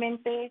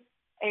suficientemente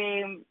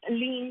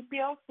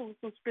limpios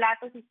sus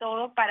platos y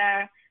todo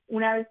para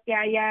una vez que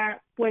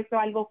haya puesto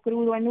algo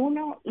crudo en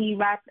uno y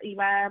va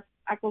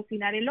a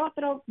cocinar el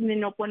otro,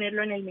 no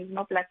ponerlo en el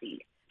mismo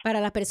platillo. Para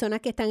las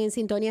personas que están en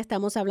sintonía,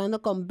 estamos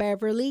hablando con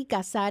Beverly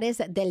Casares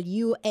del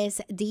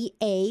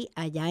USDA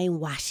allá en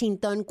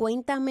Washington.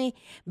 Cuéntame,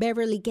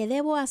 Beverly, ¿qué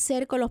debo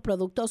hacer con los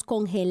productos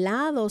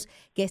congelados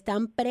que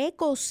están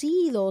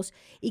precocidos?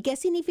 ¿Y qué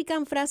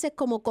significan frases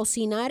como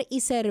cocinar y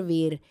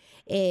servir?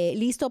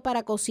 ¿Listo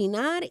para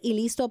cocinar y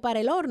listo para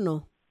el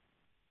horno?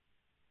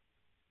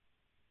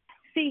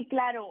 Sí,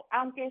 claro.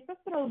 Aunque estos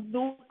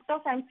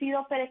productos han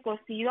sido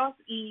precocidos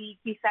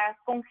y quizás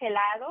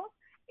congelados,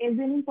 es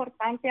bien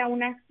importante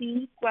aún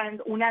así,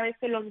 una vez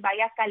que los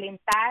vaya a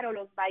calentar o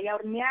los vaya a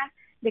hornear,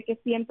 de que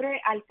siempre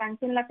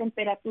alcancen la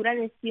temperatura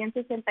de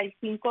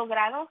 165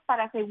 grados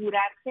para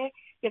asegurarse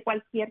que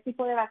cualquier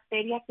tipo de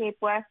bacteria que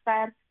pueda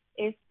estar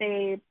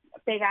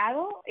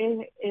pegado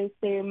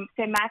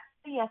se mate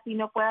y así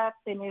no pueda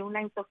tener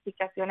una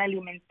intoxicación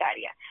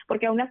alimentaria.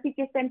 Porque aún así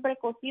que estén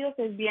precocidos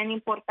es bien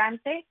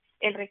importante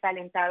el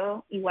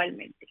recalentado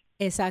igualmente.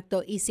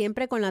 Exacto, y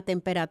siempre con la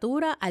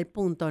temperatura al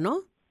punto,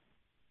 ¿no?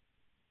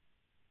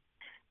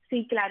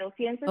 Sí, claro,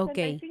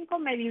 165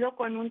 medido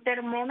con un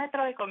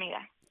termómetro de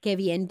comida. Qué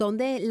bien.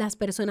 ¿Dónde las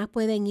personas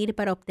pueden ir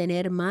para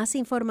obtener más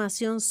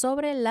información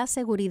sobre la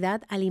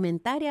seguridad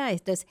alimentaria?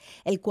 Esto es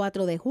el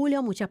 4 de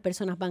julio. Muchas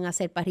personas van a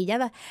hacer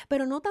parrilladas,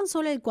 pero no tan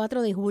solo el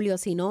 4 de julio,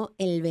 sino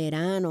el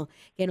verano,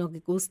 que nos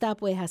gusta,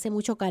 pues hace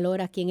mucho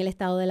calor aquí en el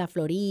estado de la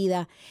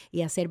Florida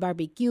y hacer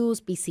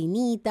barbecues,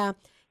 piscinita.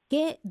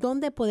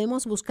 ¿Dónde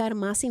podemos buscar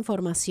más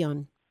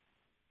información?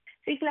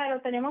 Sí,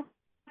 claro, tenemos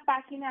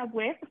página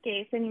web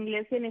que es en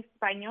inglés y en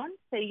español,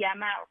 se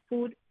llama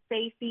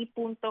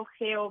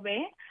foodsafety.gov,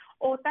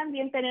 o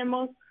también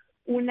tenemos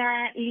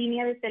una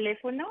línea de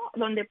teléfono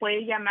donde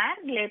puede llamar,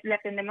 le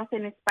atendemos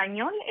en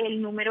español,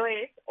 el número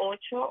es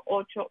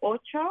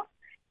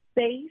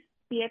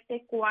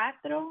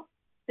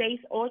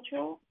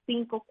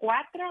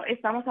 888-674-6854,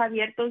 estamos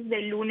abiertos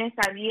de lunes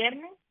a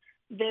viernes,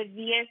 de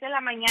 10 de la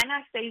mañana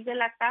a 6 de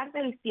la tarde,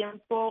 el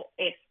tiempo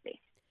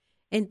este.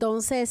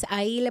 Entonces,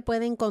 ahí le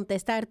pueden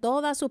contestar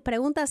todas sus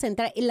preguntas.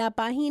 La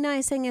página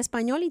es en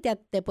español y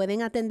te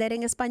pueden atender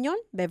en español,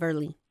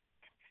 Beverly.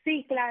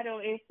 Sí, claro.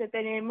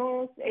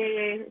 Tenemos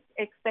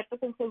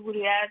expertos en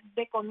seguridad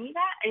de comida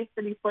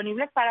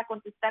disponibles para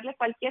contestarle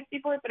cualquier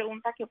tipo de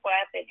pregunta que pueda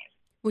tener.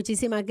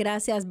 Muchísimas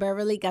gracias,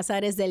 Beverly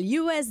Casares del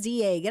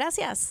USDA.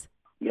 Gracias.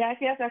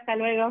 Gracias, hasta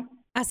luego.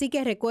 Así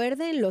que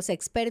recuerden, los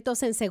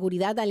expertos en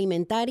seguridad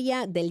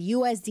alimentaria del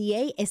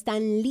USDA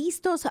están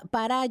listos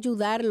para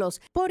ayudarlos,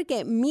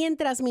 porque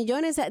mientras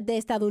millones de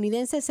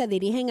estadounidenses se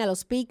dirigen a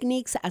los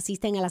picnics,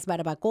 asisten a las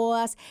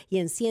barbacoas y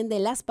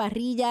encienden las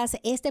parrillas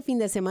este fin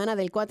de semana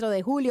del 4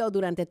 de julio,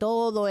 durante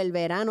todo el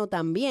verano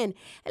también,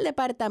 el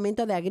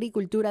Departamento de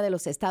Agricultura de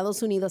los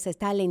Estados Unidos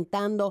está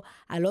alentando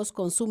a los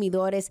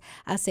consumidores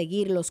a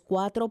seguir los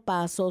 4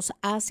 pasos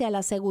hacia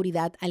la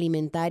seguridad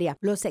alimentaria.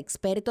 Los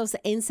expertos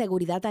en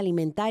seguridad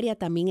alimentaria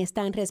también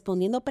están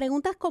respondiendo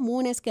preguntas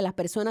comunes que las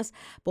personas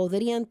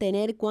podrían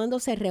tener cuando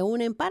se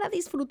reúnen para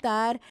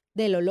disfrutar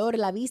del olor,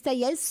 la vista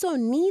y el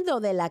sonido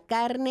de la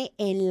carne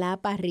en la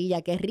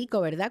parrilla. Qué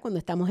rico, ¿verdad? Cuando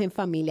estamos en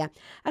familia.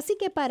 Así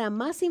que para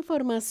más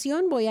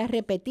información voy a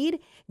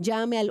repetir,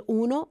 llame al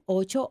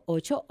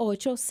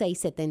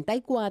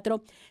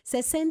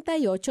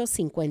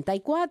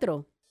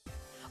 1-888-674-6854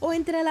 o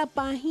entre a la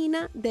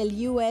página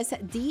del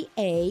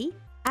USDA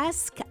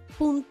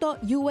ask.usda.gov.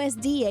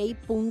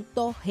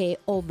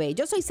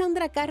 Yo soy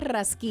Sandra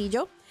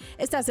Carrasquillo.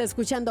 Estás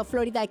escuchando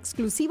Florida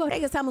Exclusivo.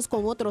 Regresamos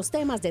con otros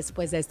temas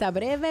después de esta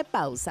breve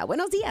pausa.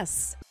 Buenos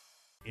días.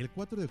 El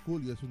 4 de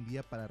julio es un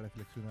día para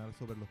reflexionar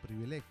sobre los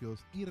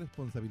privilegios y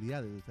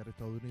responsabilidades de ser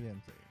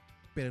estadounidense.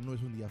 Pero no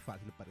es un día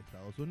fácil para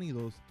Estados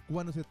Unidos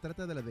cuando se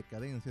trata de la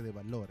decadencia de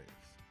valores,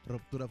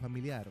 ruptura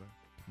familiar,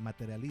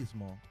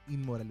 materialismo,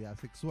 inmoralidad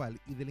sexual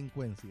y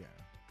delincuencia.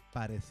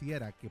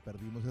 Pareciera que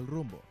perdimos el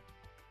rumbo.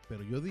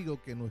 Pero yo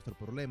digo que nuestro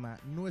problema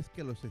no es que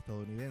a los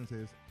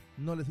estadounidenses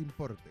no les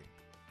importe.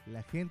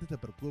 La gente se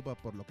preocupa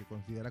por lo que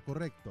considera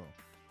correcto.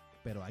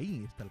 Pero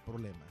ahí está el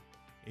problema.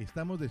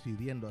 Estamos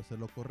decidiendo hacer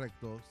lo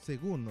correcto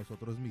según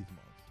nosotros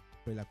mismos.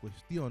 Pero la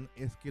cuestión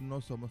es que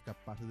no somos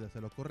capaces de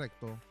hacer lo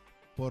correcto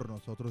por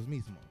nosotros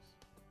mismos.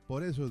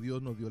 Por eso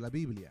Dios nos dio la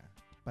Biblia,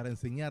 para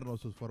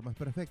enseñarnos sus formas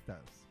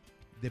perfectas.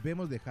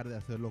 Debemos dejar de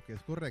hacer lo que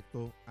es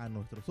correcto a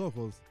nuestros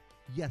ojos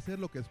y hacer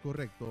lo que es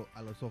correcto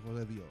a los ojos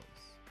de Dios.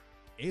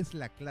 es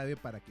la clave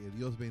para que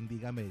Dios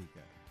bendiga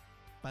América.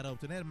 Para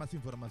obtener más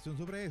información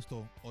sobre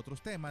esto,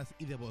 otros temas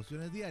y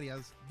devociones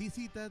diarias,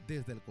 visita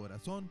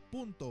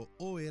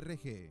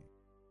desdelcorazon.org.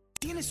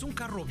 ¿Tienes un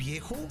carro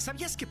viejo?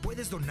 ¿Sabías que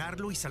puedes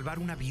donarlo y salvar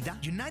una vida?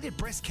 United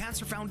Breast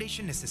Cancer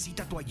Foundation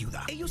necesita tu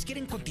ayuda. Ellos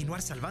quieren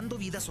continuar salvando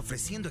vidas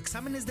ofreciendo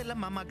exámenes de la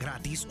mama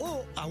gratis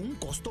o a un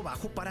costo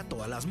bajo para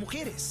todas las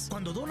mujeres.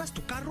 Cuando donas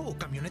tu carro o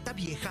camioneta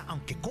vieja,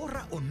 aunque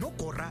corra o no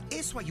corra,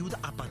 eso ayuda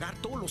a pagar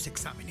todos los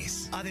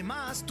exámenes.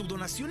 Además, tu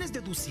donación es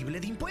deducible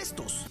de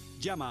impuestos.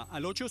 Llama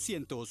al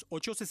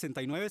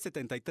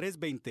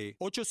 800-869-7320,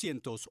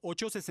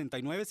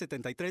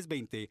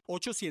 800-869-7320,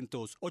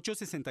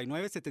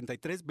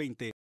 800-869-7320.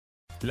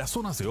 Las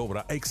zonas de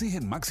obra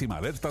exigen máxima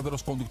alerta de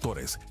los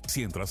conductores.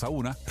 Si entras a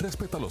una,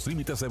 respeta los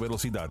límites de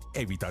velocidad,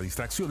 evita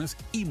distracciones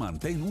y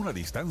mantén una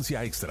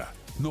distancia extra.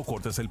 No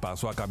cortes el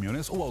paso a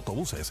camiones o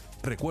autobuses.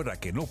 Recuerda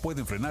que no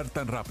pueden frenar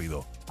tan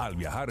rápido. Al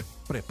viajar,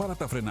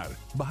 prepárate a frenar,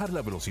 bajar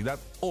la velocidad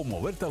o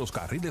moverte a los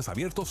carriles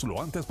abiertos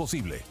lo antes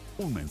posible.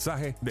 Un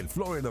mensaje del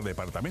Florida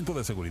Departamento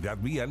de Seguridad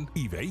Vial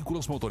y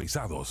Vehículos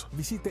Motorizados.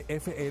 Visite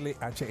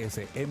flhsmv.gov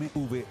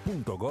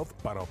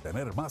para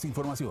obtener más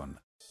información.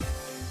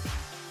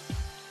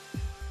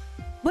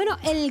 Bueno,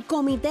 el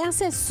Comité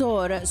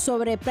Asesor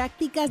sobre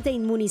Prácticas de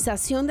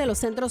Inmunización de los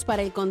Centros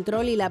para el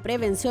Control y la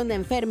Prevención de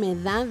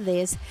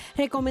Enfermedades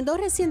recomendó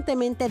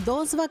recientemente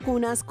 2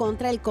 vacunas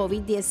contra el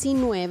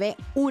COVID-19,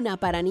 una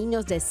para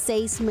niños de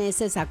 6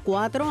 meses a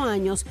 4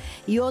 años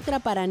y otra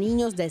para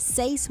niños de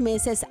 6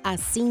 meses a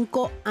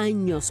 5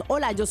 años.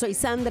 Hola, yo soy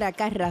Sandra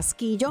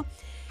Carrasquillo.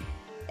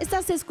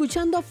 Estás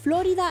escuchando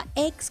Florida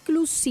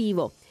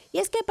Exclusivo. Y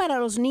es que para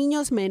los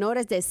niños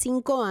menores de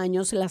 5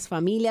 años, las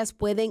familias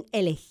pueden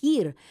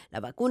elegir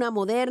la vacuna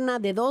Moderna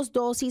de 2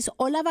 dosis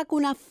o la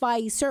vacuna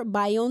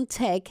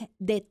Pfizer-BioNTech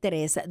de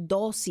 3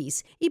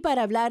 dosis. Y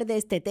para hablar de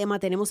este tema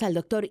tenemos al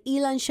doctor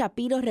Ilan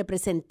Shapiro,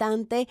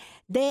 representante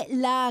de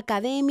la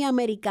Academia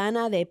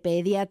Americana de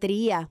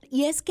Pediatría.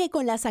 Y es que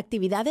con las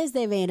actividades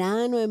de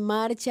verano en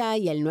marcha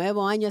y el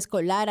nuevo año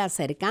escolar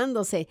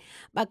acercándose,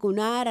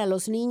 vacunar a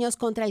los niños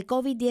contra el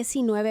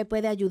COVID-19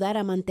 puede ayudar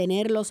a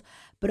mantenerlos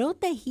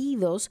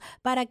protegidos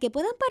para que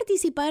puedan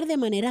participar de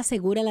manera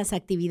segura en las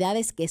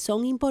actividades que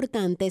son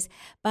importantes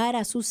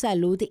para su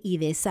salud y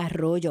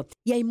desarrollo.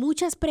 Y hay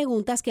muchas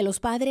preguntas que los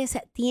padres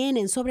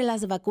tienen sobre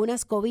las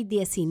vacunas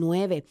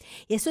COVID-19.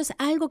 Eso es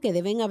algo que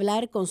deben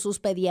hablar con sus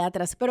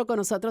pediatras, pero con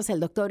nosotros el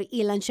doctor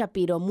Ilan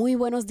Shapiro. Muy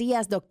buenos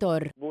días,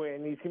 doctor.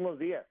 Buenísimos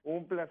días.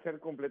 Un placer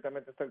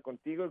completamente estar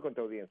contigo y con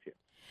tu audiencia.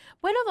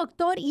 Bueno,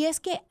 doctor, y es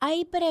que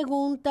hay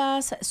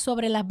preguntas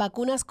sobre las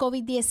vacunas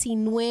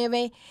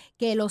COVID-19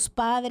 que los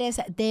padres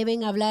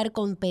deben hablar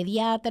con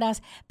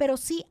pediatras, pero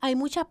sí hay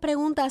muchas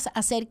preguntas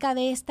acerca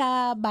de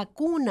esta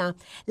vacuna,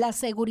 la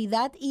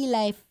seguridad y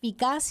la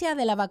eficacia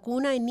de la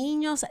vacuna en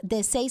niños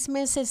de 6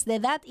 meses de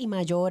edad y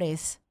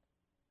mayores.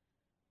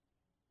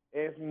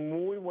 Es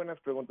muy buenas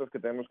preguntas que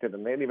tenemos que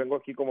tener y vengo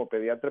aquí como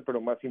pediatra,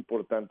 pero más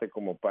importante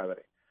como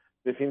padre.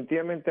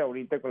 Definitivamente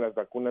ahorita con las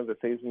vacunas de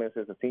 6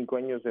 meses a 5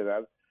 años de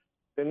edad,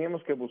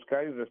 teníamos que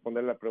buscar y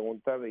responder la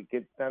pregunta de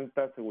qué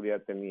tanta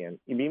seguridad tenían.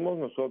 Y vimos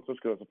nosotros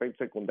que los efectos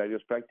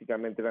secundarios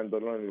prácticamente eran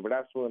dolor en el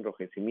brazo,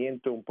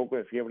 enrojecimiento, un poco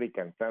de fiebre y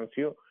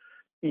cansancio.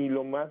 Y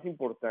lo más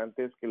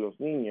importante es que los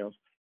niños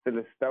se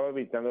les estaba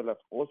evitando las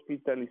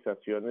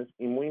hospitalizaciones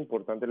y muy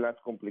importante las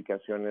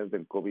complicaciones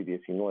del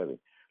COVID-19,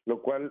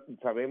 lo cual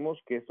sabemos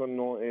que eso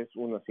no es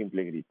una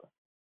simple gripa.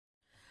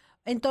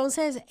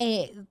 Entonces,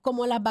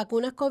 como las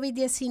vacunas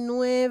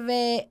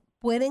COVID-19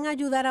 pueden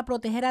ayudar a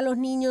proteger a los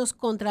niños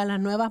contra las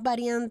nuevas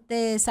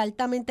variantes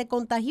altamente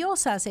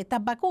contagiosas,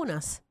 estas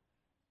vacunas.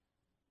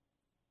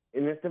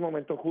 En este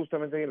momento,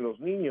 justamente en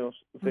los niños,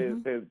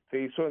 se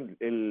hizo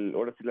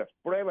ahora sí las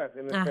pruebas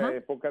en esta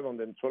época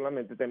donde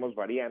solamente tenemos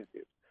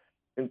variantes.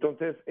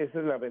 Entonces, esa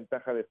es la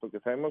ventaja de esto, que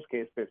sabemos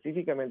que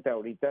específicamente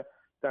ahorita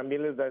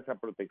también les da esa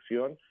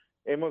protección.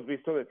 Hemos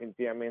visto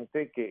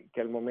definitivamente que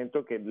al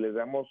momento que le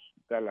damos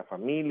a la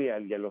familia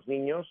y a los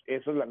niños,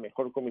 eso es la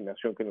mejor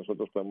combinación que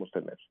nosotros podemos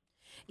tener.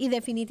 Y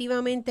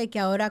definitivamente que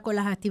ahora con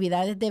las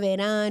actividades de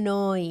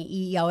verano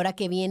y ahora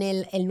que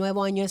viene el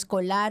nuevo año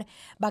escolar,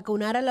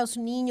 vacunar a los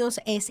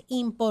niños es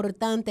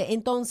importante.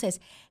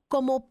 Entonces,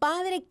 como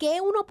padre,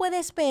 ¿qué uno puede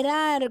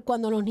esperar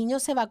cuando los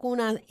niños se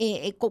vacunan?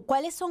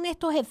 ¿Cuáles son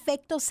estos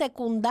efectos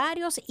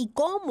secundarios y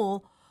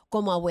cómo,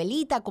 como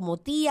abuelita, como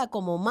tía,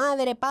 como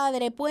madre,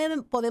 padre,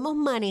 podemos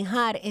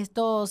manejar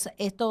estos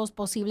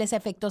posibles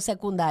efectos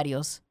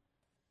secundarios?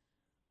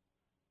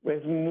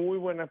 Es muy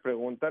buena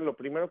pregunta. Lo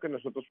primero que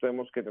nosotros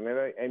tenemos que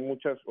tener, hay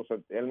muchas,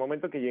 el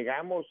momento que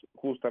llegamos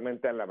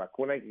justamente a la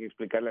vacuna, hay que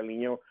explicarle al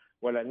niño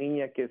o a la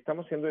niña que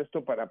estamos haciendo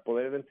esto para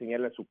poder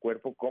enseñarle a su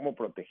cuerpo cómo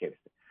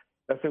protegerse.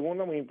 La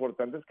segunda muy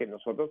importante es que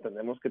nosotros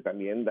tenemos que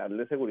también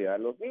darle seguridad a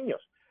los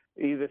niños.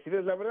 y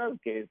decirles la verdad,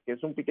 que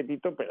es un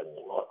piquetito, pero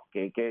ni modo,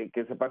 que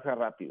se pasa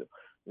rápido.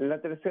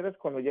 La tercera es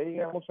cuando ya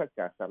llegamos a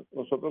casa,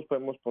 nosotros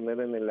podemos poner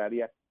en el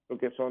área lo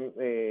que son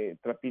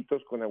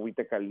trapitos con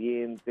agüita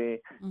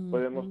caliente,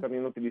 podemos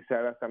también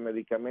utilizar hasta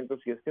medicamentos,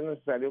 si es que es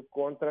necesario,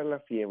 contra la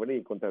fiebre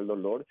y contra el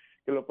dolor,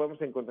 que lo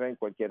podemos encontrar en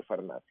cualquier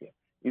farmacia.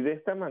 Y de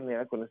esta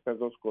manera, con estas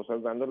dos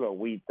cosas, dándole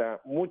agüita,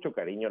 mucho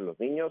cariño a los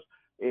niños,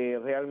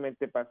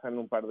 realmente pasan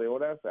un par de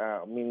horas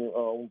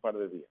o un par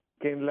de días.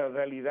 Que en la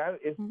realidad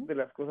es de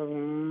las cosas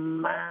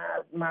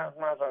más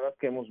raras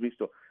que hemos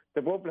visto.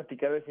 Te puedo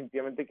platicar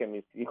definitivamente que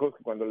mis hijos,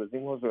 cuando les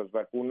dimos las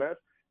vacunas,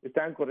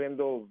 estaban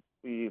corriendo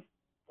y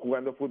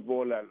jugando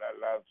fútbol a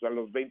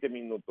los 20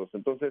 minutos.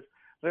 Entonces,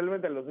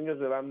 realmente a los niños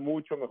le va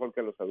mucho mejor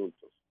que a los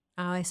adultos.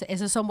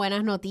 Eso son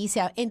buenas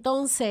noticias.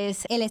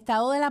 Entonces, el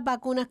estado de las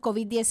vacunas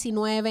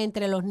COVID-19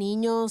 entre los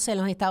niños en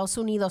los Estados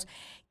Unidos,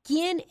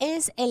 ¿quién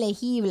es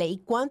elegible y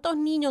cuántos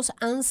niños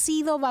han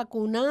sido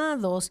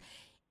vacunados?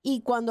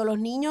 Y cuando los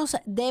niños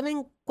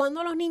deben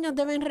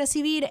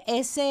recibir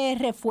ese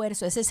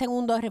refuerzo, ese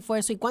segundo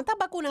refuerzo, ¿y cuántas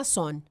vacunas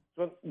son?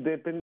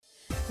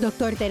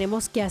 Doctor,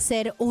 tenemos que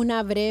hacer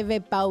una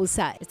breve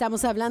pausa.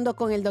 Estamos hablando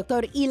con el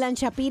doctor Ilan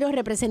Shapiro,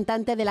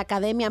 representante de la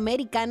Academia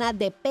Americana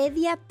de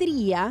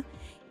Pediatría.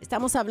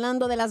 Estamos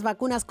hablando de las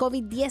vacunas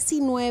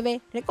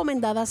COVID-19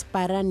 recomendadas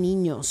para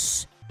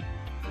niños.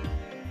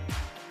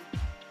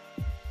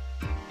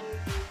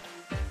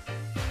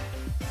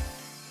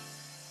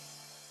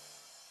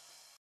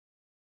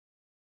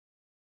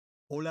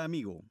 Hola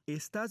amigo,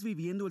 ¿estás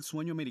viviendo el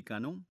sueño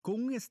americano?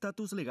 Con un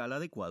estatus legal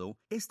adecuado,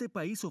 este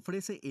país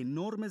ofrece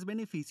enormes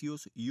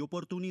beneficios y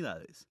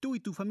oportunidades. Tú y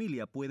tu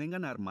familia pueden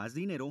ganar más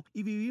dinero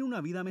y vivir una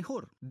vida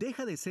mejor.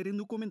 Deja de ser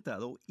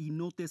indocumentado y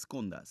no te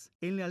escondas.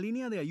 En la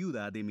línea de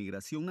ayuda de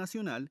Migración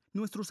Nacional,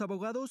 nuestros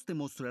abogados te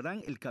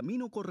mostrarán el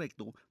camino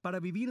correcto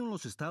para vivir en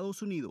los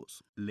Estados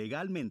Unidos.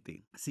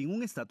 Legalmente, sin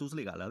un estatus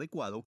legal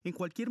adecuado, en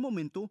cualquier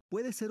momento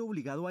puedes ser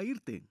obligado a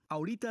irte.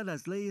 Ahorita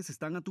las leyes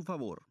están a tu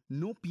favor.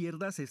 No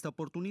pierdas esta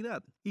oportunidad.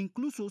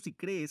 Incluso si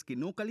crees que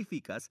no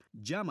calificas,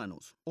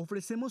 llámanos.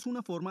 Ofrecemos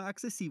una forma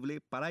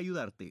accesible para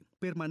ayudarte.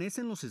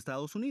 Permanece en los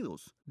Estados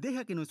Unidos.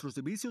 Deja que nuestros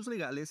servicios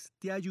legales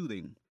te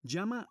ayuden.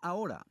 Llama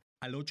ahora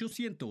al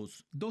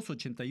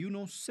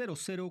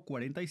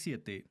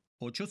 800-281-0047.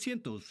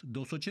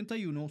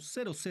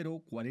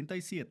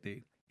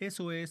 800-281-0047.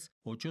 Eso es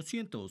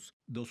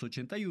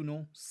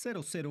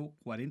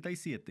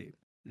 800-281-0047.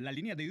 La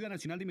línea de ayuda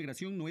nacional de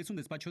inmigración no es un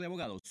despacho de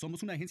abogados.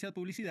 Somos una agencia de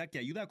publicidad que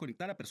ayuda a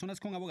conectar a personas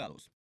con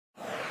abogados.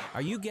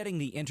 Are you getting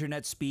the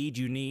internet speed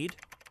you need?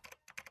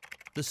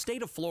 The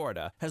state of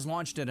Florida has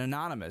launched an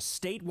anonymous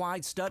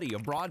statewide study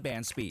of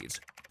broadband speeds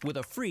with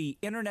a free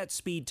internet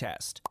speed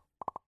test.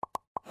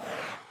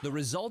 The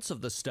results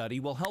of the study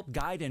will help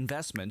guide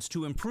investments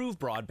to improve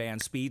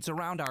broadband speeds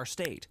around our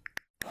state.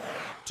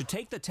 To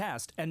take the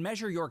test and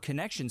measure your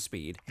connection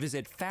speed,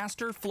 visit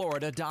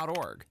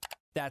fasterflorida.org.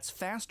 That's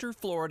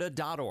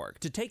fasterflorida.org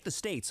to take the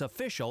state's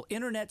official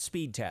internet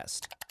speed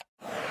test.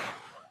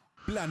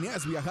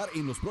 ¿Planeas viajar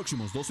en los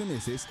próximos 12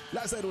 meses?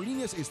 Las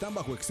aerolíneas están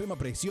bajo extrema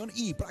presión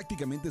y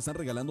prácticamente están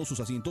regalando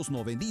sus asientos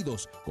no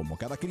vendidos. Como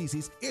cada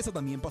crisis, esa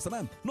también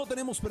pasará. No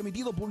tenemos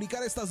permitido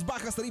publicar estas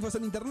bajas tarifas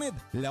en internet.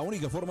 La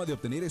única forma de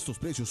obtener estos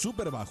precios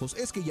súper bajos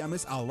es que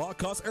llames a Low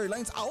Cost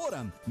Airlines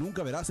ahora.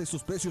 Nunca verás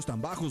estos precios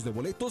tan bajos de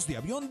boletos de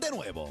avión de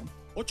nuevo.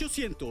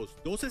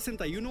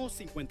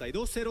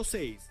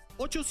 800-261-5206.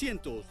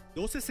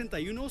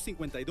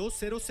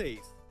 800-261-5206.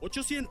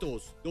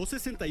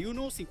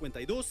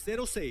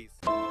 800-261-5206.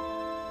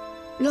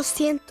 Lo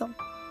siento.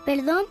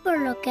 Perdón por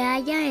lo que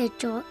haya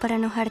hecho para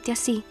enojarte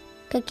así.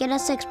 Que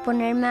quieras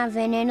exponerme a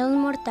venenos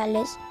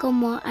mortales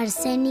como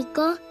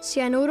arsénico,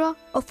 cianuro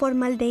o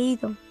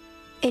formaldehído.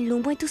 El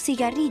humo de tus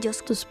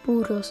cigarrillos, tus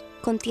puros,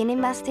 contienen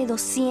más de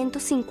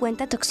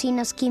 250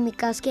 toxinas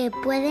químicas que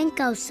pueden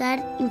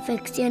causar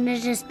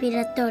infecciones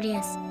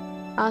respiratorias,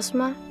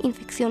 asma,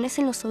 infecciones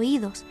en los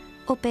oídos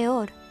o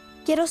peor.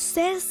 Quiero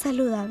ser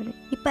saludable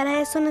y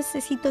para eso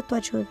necesito tu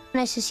ayuda.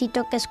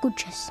 Necesito que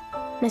escuches.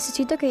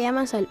 Necesito que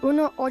llames al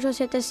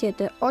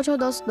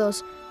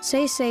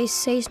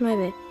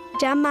 1-877-822-6669.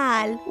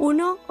 Llama al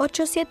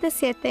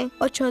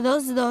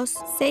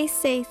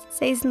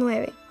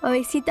 1-877-822-6669 o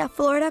visita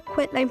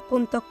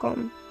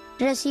floridaquitline.com.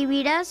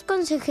 Recibirás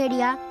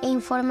consejería e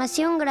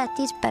información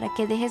gratis para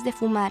que dejes de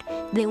fumar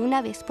de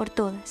una vez por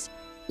todas.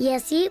 Y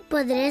así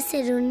podré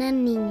ser una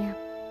niña.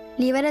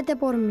 Libérate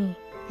por mí.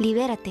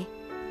 Libérate.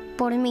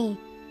 Por mí.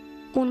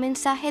 Un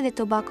mensaje de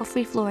Tobacco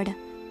Free Florida.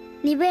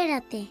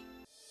 Libérate.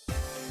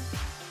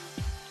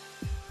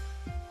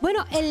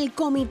 Bueno, el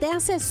Comité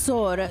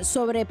Asesor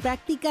sobre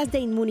Prácticas de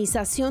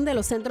Inmunización de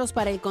los Centros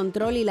para el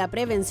Control y la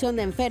Prevención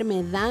de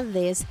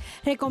Enfermedades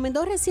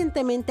recomendó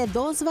recientemente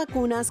 2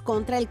 vacunas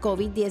contra el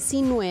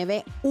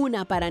COVID-19,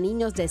 una para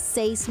niños de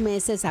 6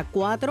 meses a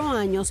 4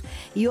 años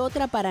y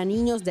otra para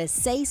niños de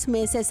 6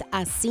 meses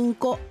a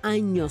 5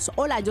 años.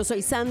 Hola, yo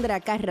soy Sandra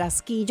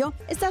Carrasquillo.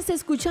 Estás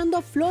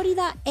escuchando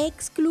Florida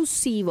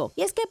Exclusivo.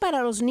 Y es que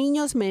para los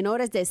niños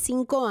menores de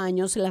 5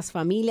 años, las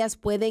familias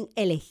pueden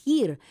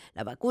elegir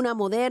la vacuna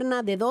moderna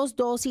de 2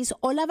 dosis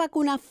o la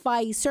vacuna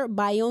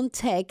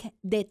Pfizer-BioNTech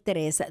de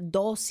 3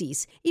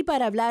 dosis. Y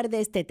para hablar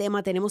de este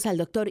tema tenemos al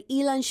doctor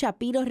Ilan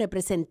Shapiro,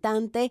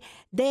 representante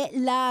de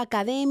la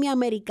Academia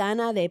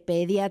Americana de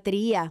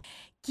Pediatría.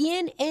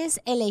 ¿Quién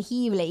es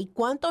elegible y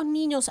cuántos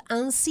niños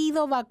han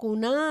sido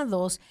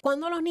vacunados?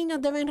 ¿Cuándo los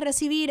niños deben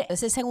recibir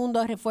ese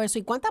segundo refuerzo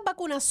y cuántas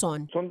vacunas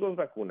son? Son 2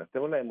 vacunas,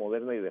 tengo la de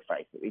Moderna y de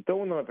Pfizer. Y todo el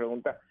mundo me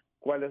pregunta,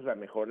 ¿cuál es la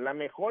mejor? La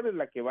mejor es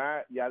la que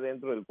va ya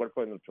dentro del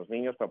cuerpo de nuestros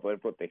niños para poder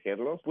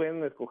protegerlos.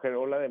 Pueden escoger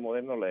o la de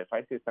Moderna o la de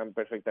Pfizer, están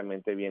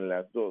perfectamente bien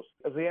las dos.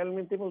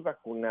 Realmente hemos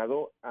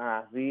vacunado a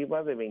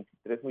arriba de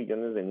 23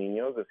 millones de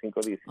niños de 5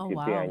 a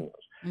 17 años.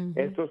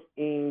 Esto es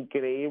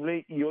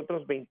increíble y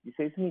otros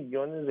 26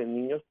 millones de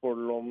niños por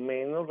lo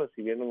menos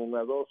recibieron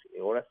una dosis.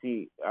 Ahora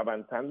sí,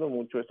 avanzando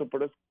mucho esto,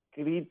 pero es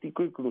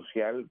crítico y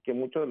crucial que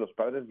muchos de los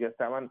padres ya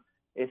estaban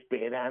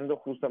esperando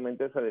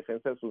justamente esa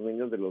defensa de sus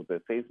niños de los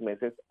de 6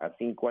 meses a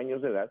 5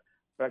 años de edad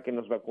para que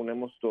nos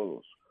vacunemos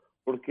todos.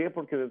 ¿Por qué?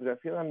 Porque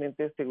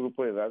desgraciadamente este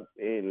grupo de edad,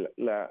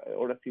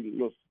 ahora sí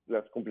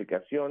las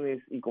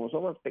complicaciones, y como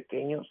son más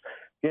pequeños,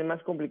 tienen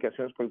más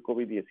complicaciones por el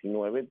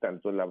COVID-19,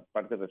 tanto en la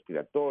parte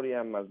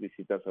respiratoria, más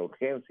visitas a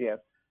urgencias,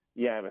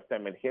 y hasta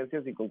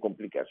emergencias y con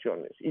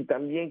complicaciones. Y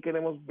también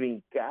queremos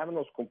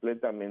brincarnos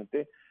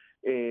completamente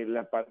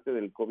la parte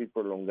del COVID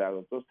prolongado.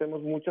 Entonces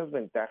tenemos muchas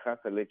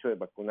ventajas al hecho de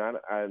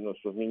vacunar a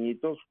nuestros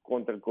niñitos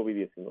contra el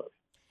COVID-19.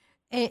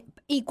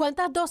 ¿Y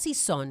cuántas dosis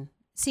son?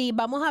 Sí,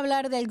 vamos a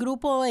hablar del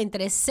grupo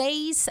entre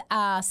 6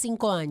 a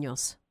 5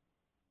 años.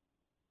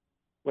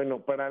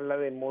 Bueno, para la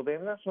de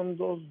Moderna son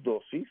 2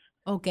 dosis.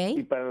 Okay.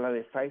 Y para la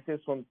de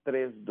Pfizer son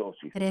 3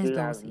 dosis. 3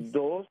 Las dosis.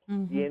 dos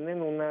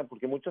tienen una,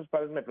 porque muchos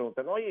padres me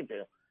preguntan, oye,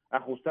 pero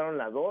 ¿ajustaron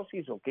la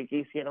dosis o qué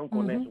hicieron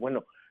con eso?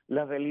 Bueno,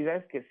 la realidad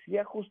es que sí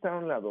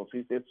ajustaron la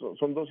dosis,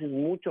 son dosis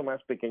mucho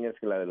más pequeñas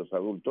que la de los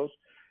adultos,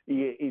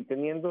 y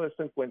teniendo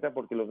esto en cuenta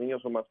porque los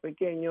niños son más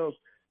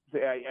pequeños,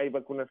 hay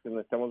vacunas que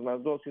necesitamos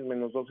más dosis,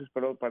 menos dosis,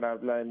 pero para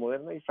la de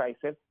Moderna y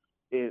Pfizer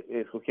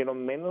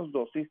escogieron menos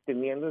dosis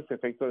teniendo ese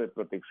efecto de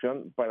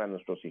protección para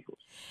nuestros hijos.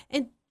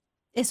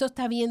 Eso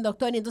está bien,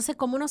 doctor. Entonces,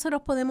 ¿cómo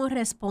nosotros podemos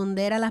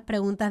responder a las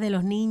preguntas de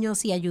los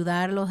niños y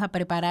ayudarlos a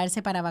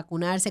prepararse para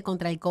vacunarse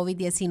contra el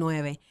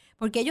COVID-19?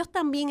 Porque ellos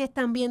también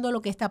están viendo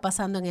lo que está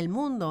pasando en el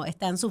mundo,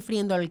 están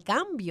sufriendo el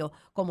cambio,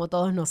 como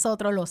todos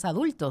nosotros los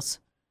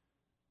adultos.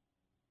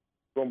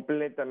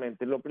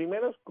 Completamente. Lo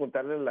primero es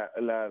contarles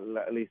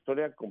la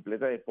historia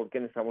completa de por qué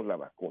necesitamos la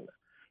vacuna.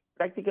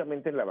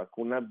 Prácticamente la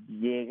vacuna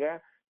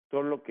llega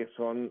todo lo que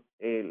son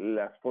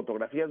las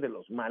fotografías de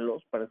los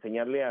malos para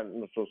enseñarle a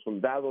nuestros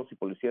soldados y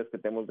policías que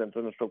tenemos dentro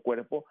de nuestro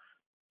cuerpo,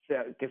 o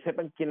sea, que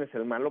sepan quién es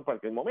el malo para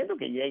que el momento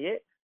que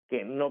llegue,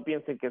 que no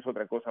piensen que es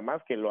otra cosa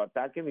más, que lo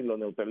ataquen y lo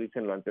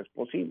neutralicen lo antes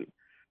posible.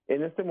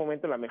 En este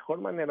momento, la mejor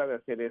manera de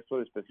hacer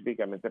esto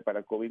específicamente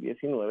para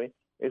COVID-19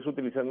 es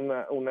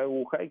utilizando una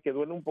aguja y que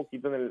duele un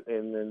poquito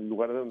en el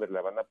lugar de donde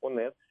la van a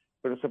poner,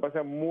 pero se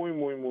pasa muy,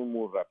 muy, muy,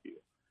 muy rápido.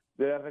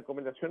 De las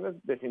recomendaciones,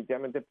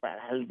 definitivamente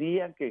para el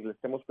día que le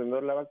estemos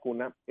poniendo la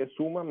vacuna, es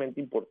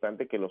sumamente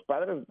importante que los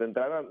padres de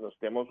entrada nos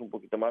estemos un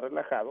poquito más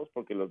relajados,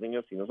 porque los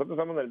niños, si nosotros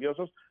estamos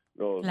nerviosos,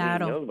 los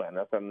niños van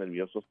a estar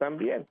nerviosos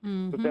también.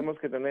 Entonces tenemos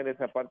que tener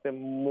esa parte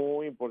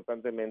muy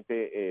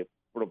importantemente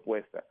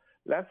propuesta.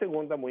 La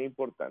segunda, muy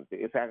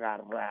importante, es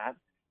agarrar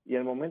y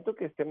al momento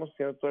que estemos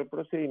haciendo todo el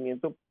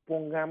procedimiento,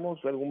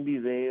 pongamos algún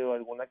video,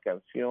 alguna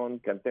canción,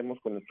 cantemos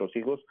con nuestros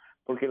hijos,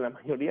 porque la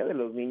mayoría de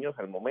los niños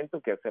al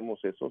momento que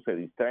hacemos eso se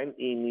distraen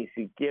y ni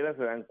siquiera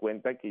se dan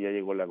cuenta que ya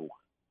llegó la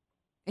aguja.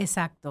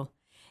 Exacto.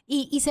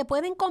 Y se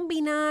pueden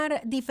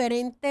combinar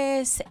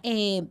diferentes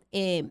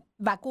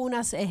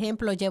vacunas.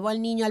 Ejemplo, llevo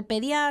al niño al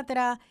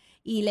pediatra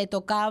y le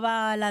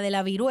tocaba la de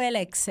la viruela,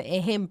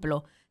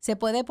 ejemplo. ¿Se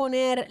puede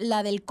poner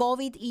la del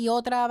COVID y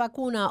otra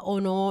vacuna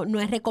o no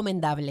es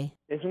recomendable?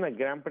 Es una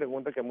gran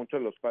pregunta que muchos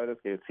de los padres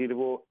que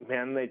sirvo me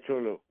han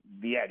hecho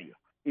diario.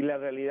 Y la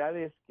realidad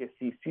es que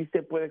sí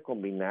se puede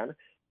combinar.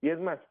 Y es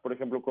más, por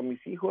ejemplo, con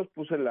mis hijos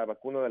puse la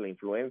vacuna de la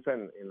influenza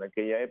en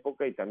aquella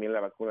época y también la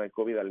vacuna de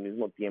COVID al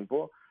mismo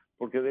tiempo,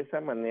 porque de esa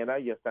manera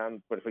ya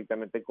están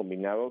perfectamente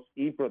combinados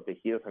y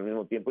protegidos al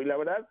mismo tiempo. Y la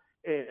verdad,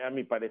 a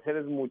mi parecer,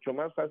 es mucho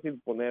más fácil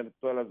poner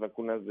todas las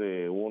vacunas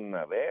de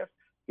una vez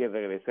que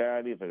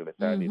regresar y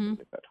regresar y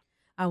regresar.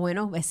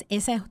 Bueno, pues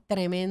esa es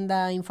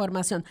tremenda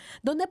información.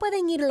 ¿Dónde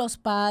pueden ir los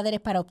padres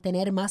para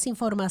obtener más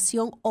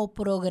información o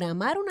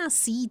programar una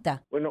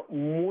cita? Bueno,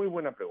 muy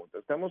buena pregunta.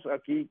 Estamos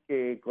aquí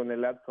con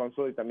el Ad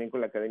Council y también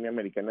con la Academia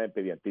Americana de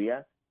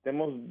Pediatría.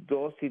 Tenemos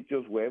 2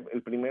 sitios web.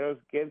 El primero es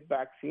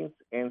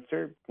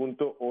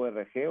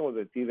getvaccinsanswer.org o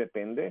de ti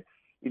depende.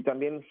 Y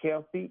también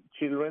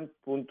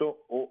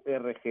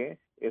healthychildren.org.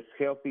 Es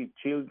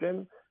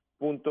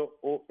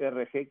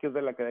healthychildren.org, que es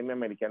de la Academia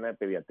Americana de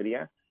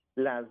Pediatría.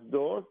 Las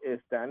 2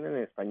 están en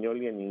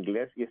español y en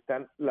inglés y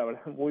están, la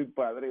verdad, muy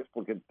padres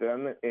porque te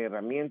dan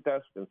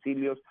herramientas,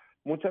 utensilios,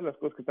 muchas de las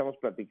cosas que estamos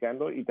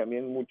platicando y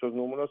también muchos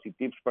números y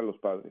tips para los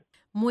padres.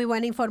 Muy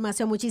buena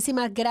información.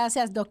 Muchísimas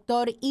gracias,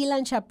 doctor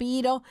Ilan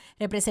Shapiro,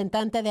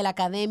 representante de la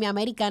Academia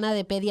Americana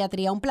de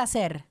Pediatría. Un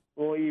placer.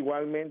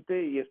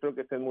 Igualmente, y espero que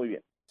estén muy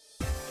bien.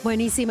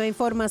 Buenísima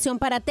información.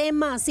 Para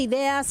temas,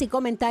 ideas y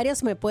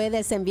comentarios me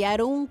puedes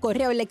enviar un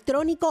correo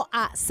electrónico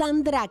a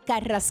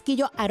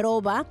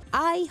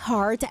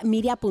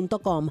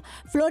sandracarrasquillo@iheartmedia.com.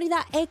 Florida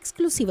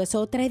Exclusiva es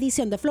otra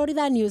edición de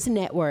Florida News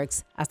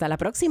Networks. Hasta la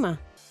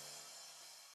próxima.